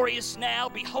 Glorious now,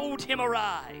 behold him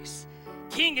arise,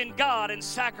 King and God in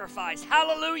sacrifice.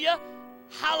 Hallelujah,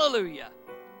 hallelujah.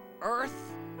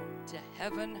 Earth to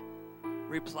heaven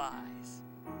replies.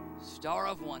 Star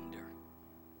of wonder,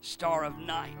 star of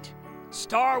night,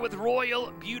 star with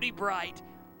royal beauty bright,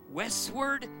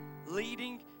 westward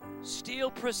leading, still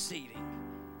proceeding,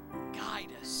 guide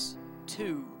us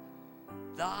to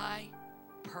thy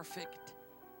perfect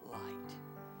light.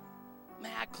 May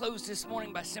I close this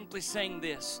morning by simply saying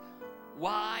this: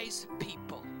 wise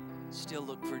people still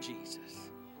look for Jesus.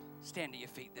 Stand to your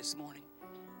feet this morning.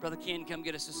 Brother Ken, come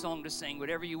get us a song to sing,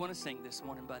 whatever you want to sing this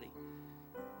morning, buddy.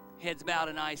 Heads bowed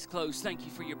and eyes closed. Thank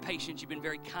you for your patience. You've been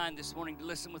very kind this morning to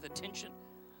listen with attention.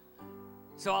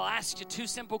 So I'll ask you 2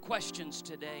 simple questions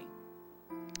today.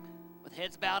 With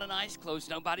heads bowed and eyes closed,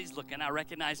 nobody's looking. I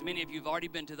recognize many of you have already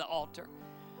been to the altar.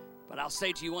 But I'll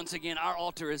say to you once again, our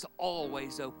altar is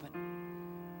always open.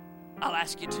 I'll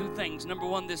ask you 2 things. Number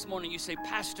 1, this morning you say,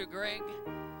 Pastor Greg,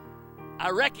 I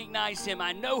recognize him.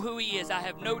 I know who he is. I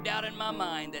have no doubt in my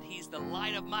mind that he's the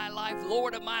light of my life,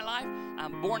 Lord of my life.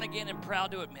 I'm born again and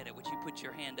proud to admit it. Would you put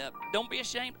your hand up? Don't be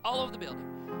ashamed. All over the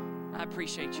building. I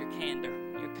appreciate your candor,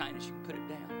 your kindness. You can put it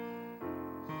down.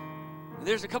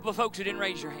 There's a couple of folks who didn't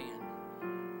raise your hand.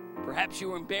 Perhaps you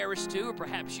were embarrassed to, or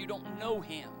perhaps you don't know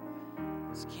him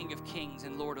as King of Kings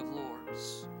and Lord of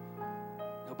Lords.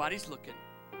 Nobody's looking.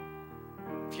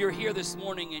 If you're here this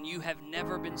morning and you have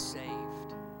never been saved,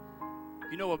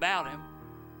 you know about him,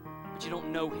 but you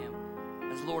don't know him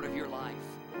as Lord of your life,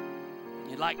 and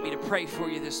you'd like me to pray for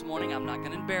you this morning, I'm not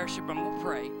going to embarrass you, but I'm going to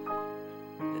pray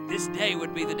that this day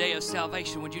would be the day of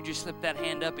salvation. Would you just slip that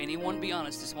hand up? Anyone be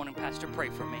honest this morning? Pastor, pray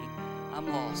for me. I'm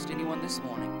lost. Anyone this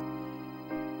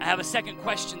morning? I have a second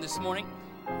question this morning,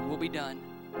 and we'll be done.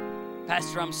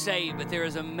 Pastor, I'm saved, but there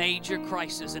is a major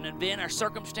crisis, an event or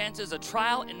circumstances, a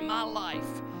trial in my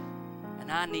life, and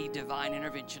I need divine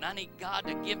intervention. I need God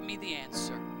to give me the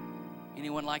answer.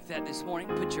 Anyone like that this morning?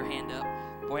 Put your hand up.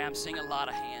 Boy, I'm seeing a lot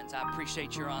of hands. I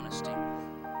appreciate your honesty.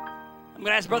 I'm going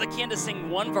to ask Brother Ken to sing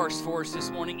one verse for us this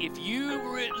morning. If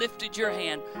you lifted your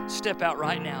hand, step out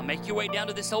right now. Make your way down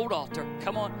to this old altar.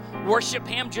 Come on. Worship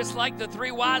Him just like the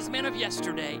 3 wise men of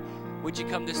yesterday. Would you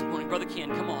come this morning? Brother Ken,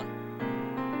 come on.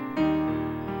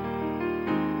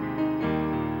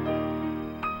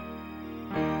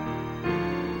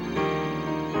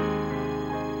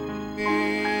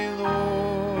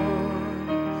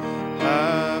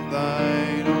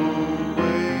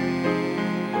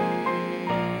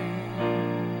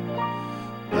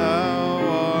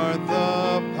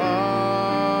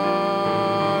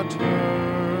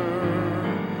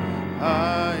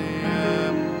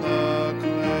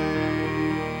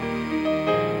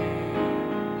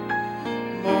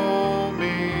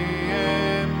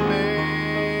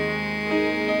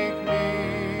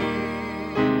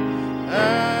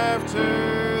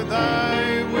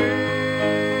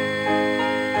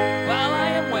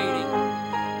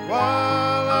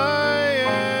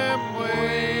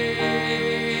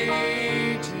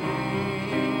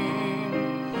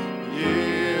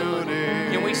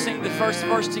 First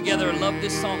verse together. I love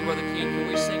this song, Brother King. Can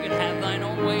we sing it? Have thine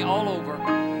own way all over.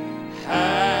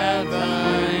 Have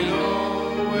thine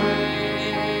own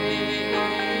way,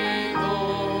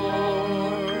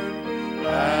 Lord.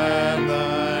 Have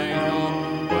thine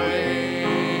own way.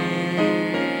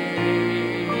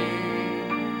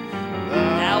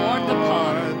 Thou art the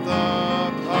potter.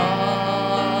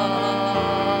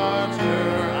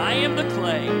 I am the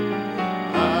clay.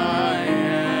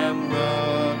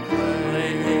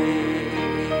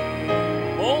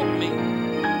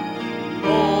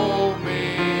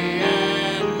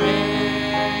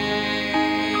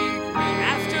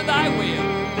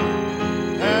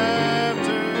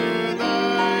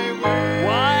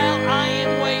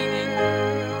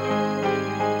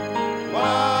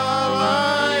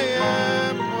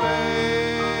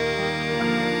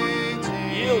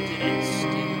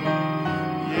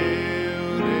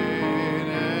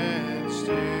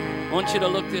 I want you to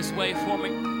look this way for me.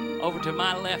 Over to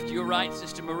my left, your right,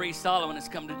 Sister Marie Solomon has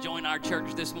come to join our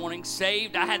church this morning.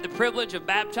 Saved. I had the privilege of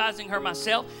baptizing her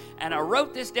myself, and I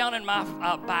wrote this down in my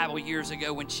Bible years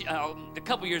ago when she, a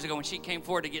couple years ago when she came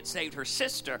forward to get saved. Her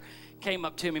sister came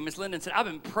up to me, Miss Linda, and said, "I've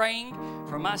been praying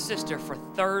for my sister for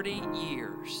 30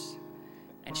 years,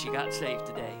 and she got saved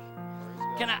today."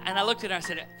 And I looked at her and I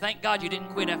said, "Thank God you didn't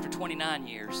quit after 29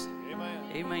 years." Amen.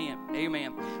 Amen.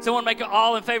 Amen. Someone make it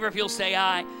all in favor if you'll say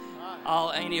aye.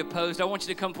 All any opposed? I want you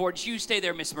to come forward. You stay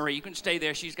there, Miss Marie. You can stay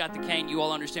there. She's got the cane. You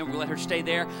all understand. We'll let her stay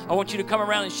there. I want you to come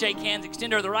around and shake hands.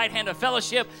 Extend her the right hand of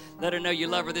fellowship. Let her know you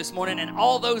love her this morning. And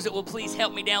all those that will please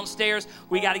help me downstairs,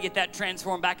 we got to get that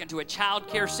transformed back into a child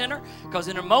care center. Because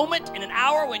in a moment, in an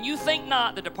hour, when you think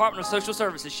not, the Department of Social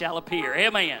Services shall appear.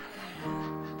 Amen.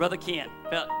 Brother Ken,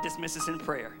 dismiss us in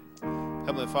prayer.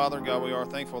 Heavenly Father, God, we are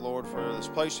thankful, Lord, for this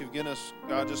place you've given us,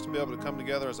 God, just to be able to come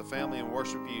together as a family and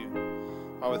worship you.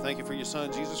 God, we thank you for your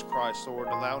Son, Jesus Christ, Lord,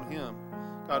 and allowed him,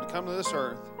 God, to come to this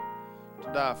earth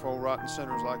to die for old rotten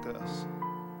sinners like us.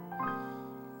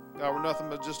 God, we're nothing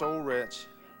but just old wretch.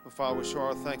 But, Father, we sure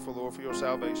are thankful, Lord, for your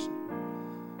salvation.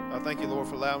 I thank you, Lord,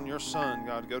 for allowing your Son,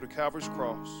 God, to go to Calvary's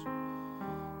cross,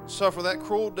 suffer that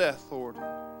cruel death, Lord.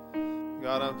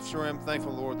 God, I'm sure I'm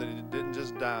thankful, Lord, that he didn't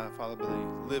just die, Father, but he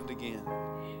lived again.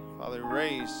 Father, he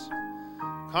raised,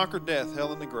 conquered death,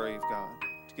 hell, and the grave, God,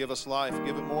 to give us life,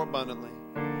 give it more abundantly.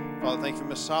 Father, thank you for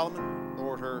Miss Solomon.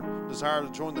 Lord, her desire to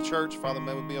join the church, Father,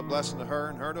 may it be a blessing to her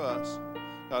and her to us.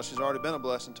 God, she's already been a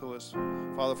blessing to us.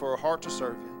 Father, for her heart to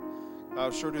serve you.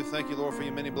 God, I sure do thank you, Lord, for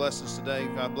your many blessings today.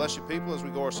 God, bless your people as we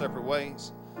go our separate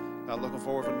ways. God, looking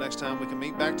forward for the next time we can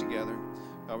meet back together.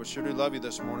 God, we sure do love you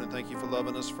this morning. Thank you for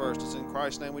loving us first. It's in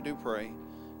Christ's name we do pray.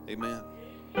 Amen.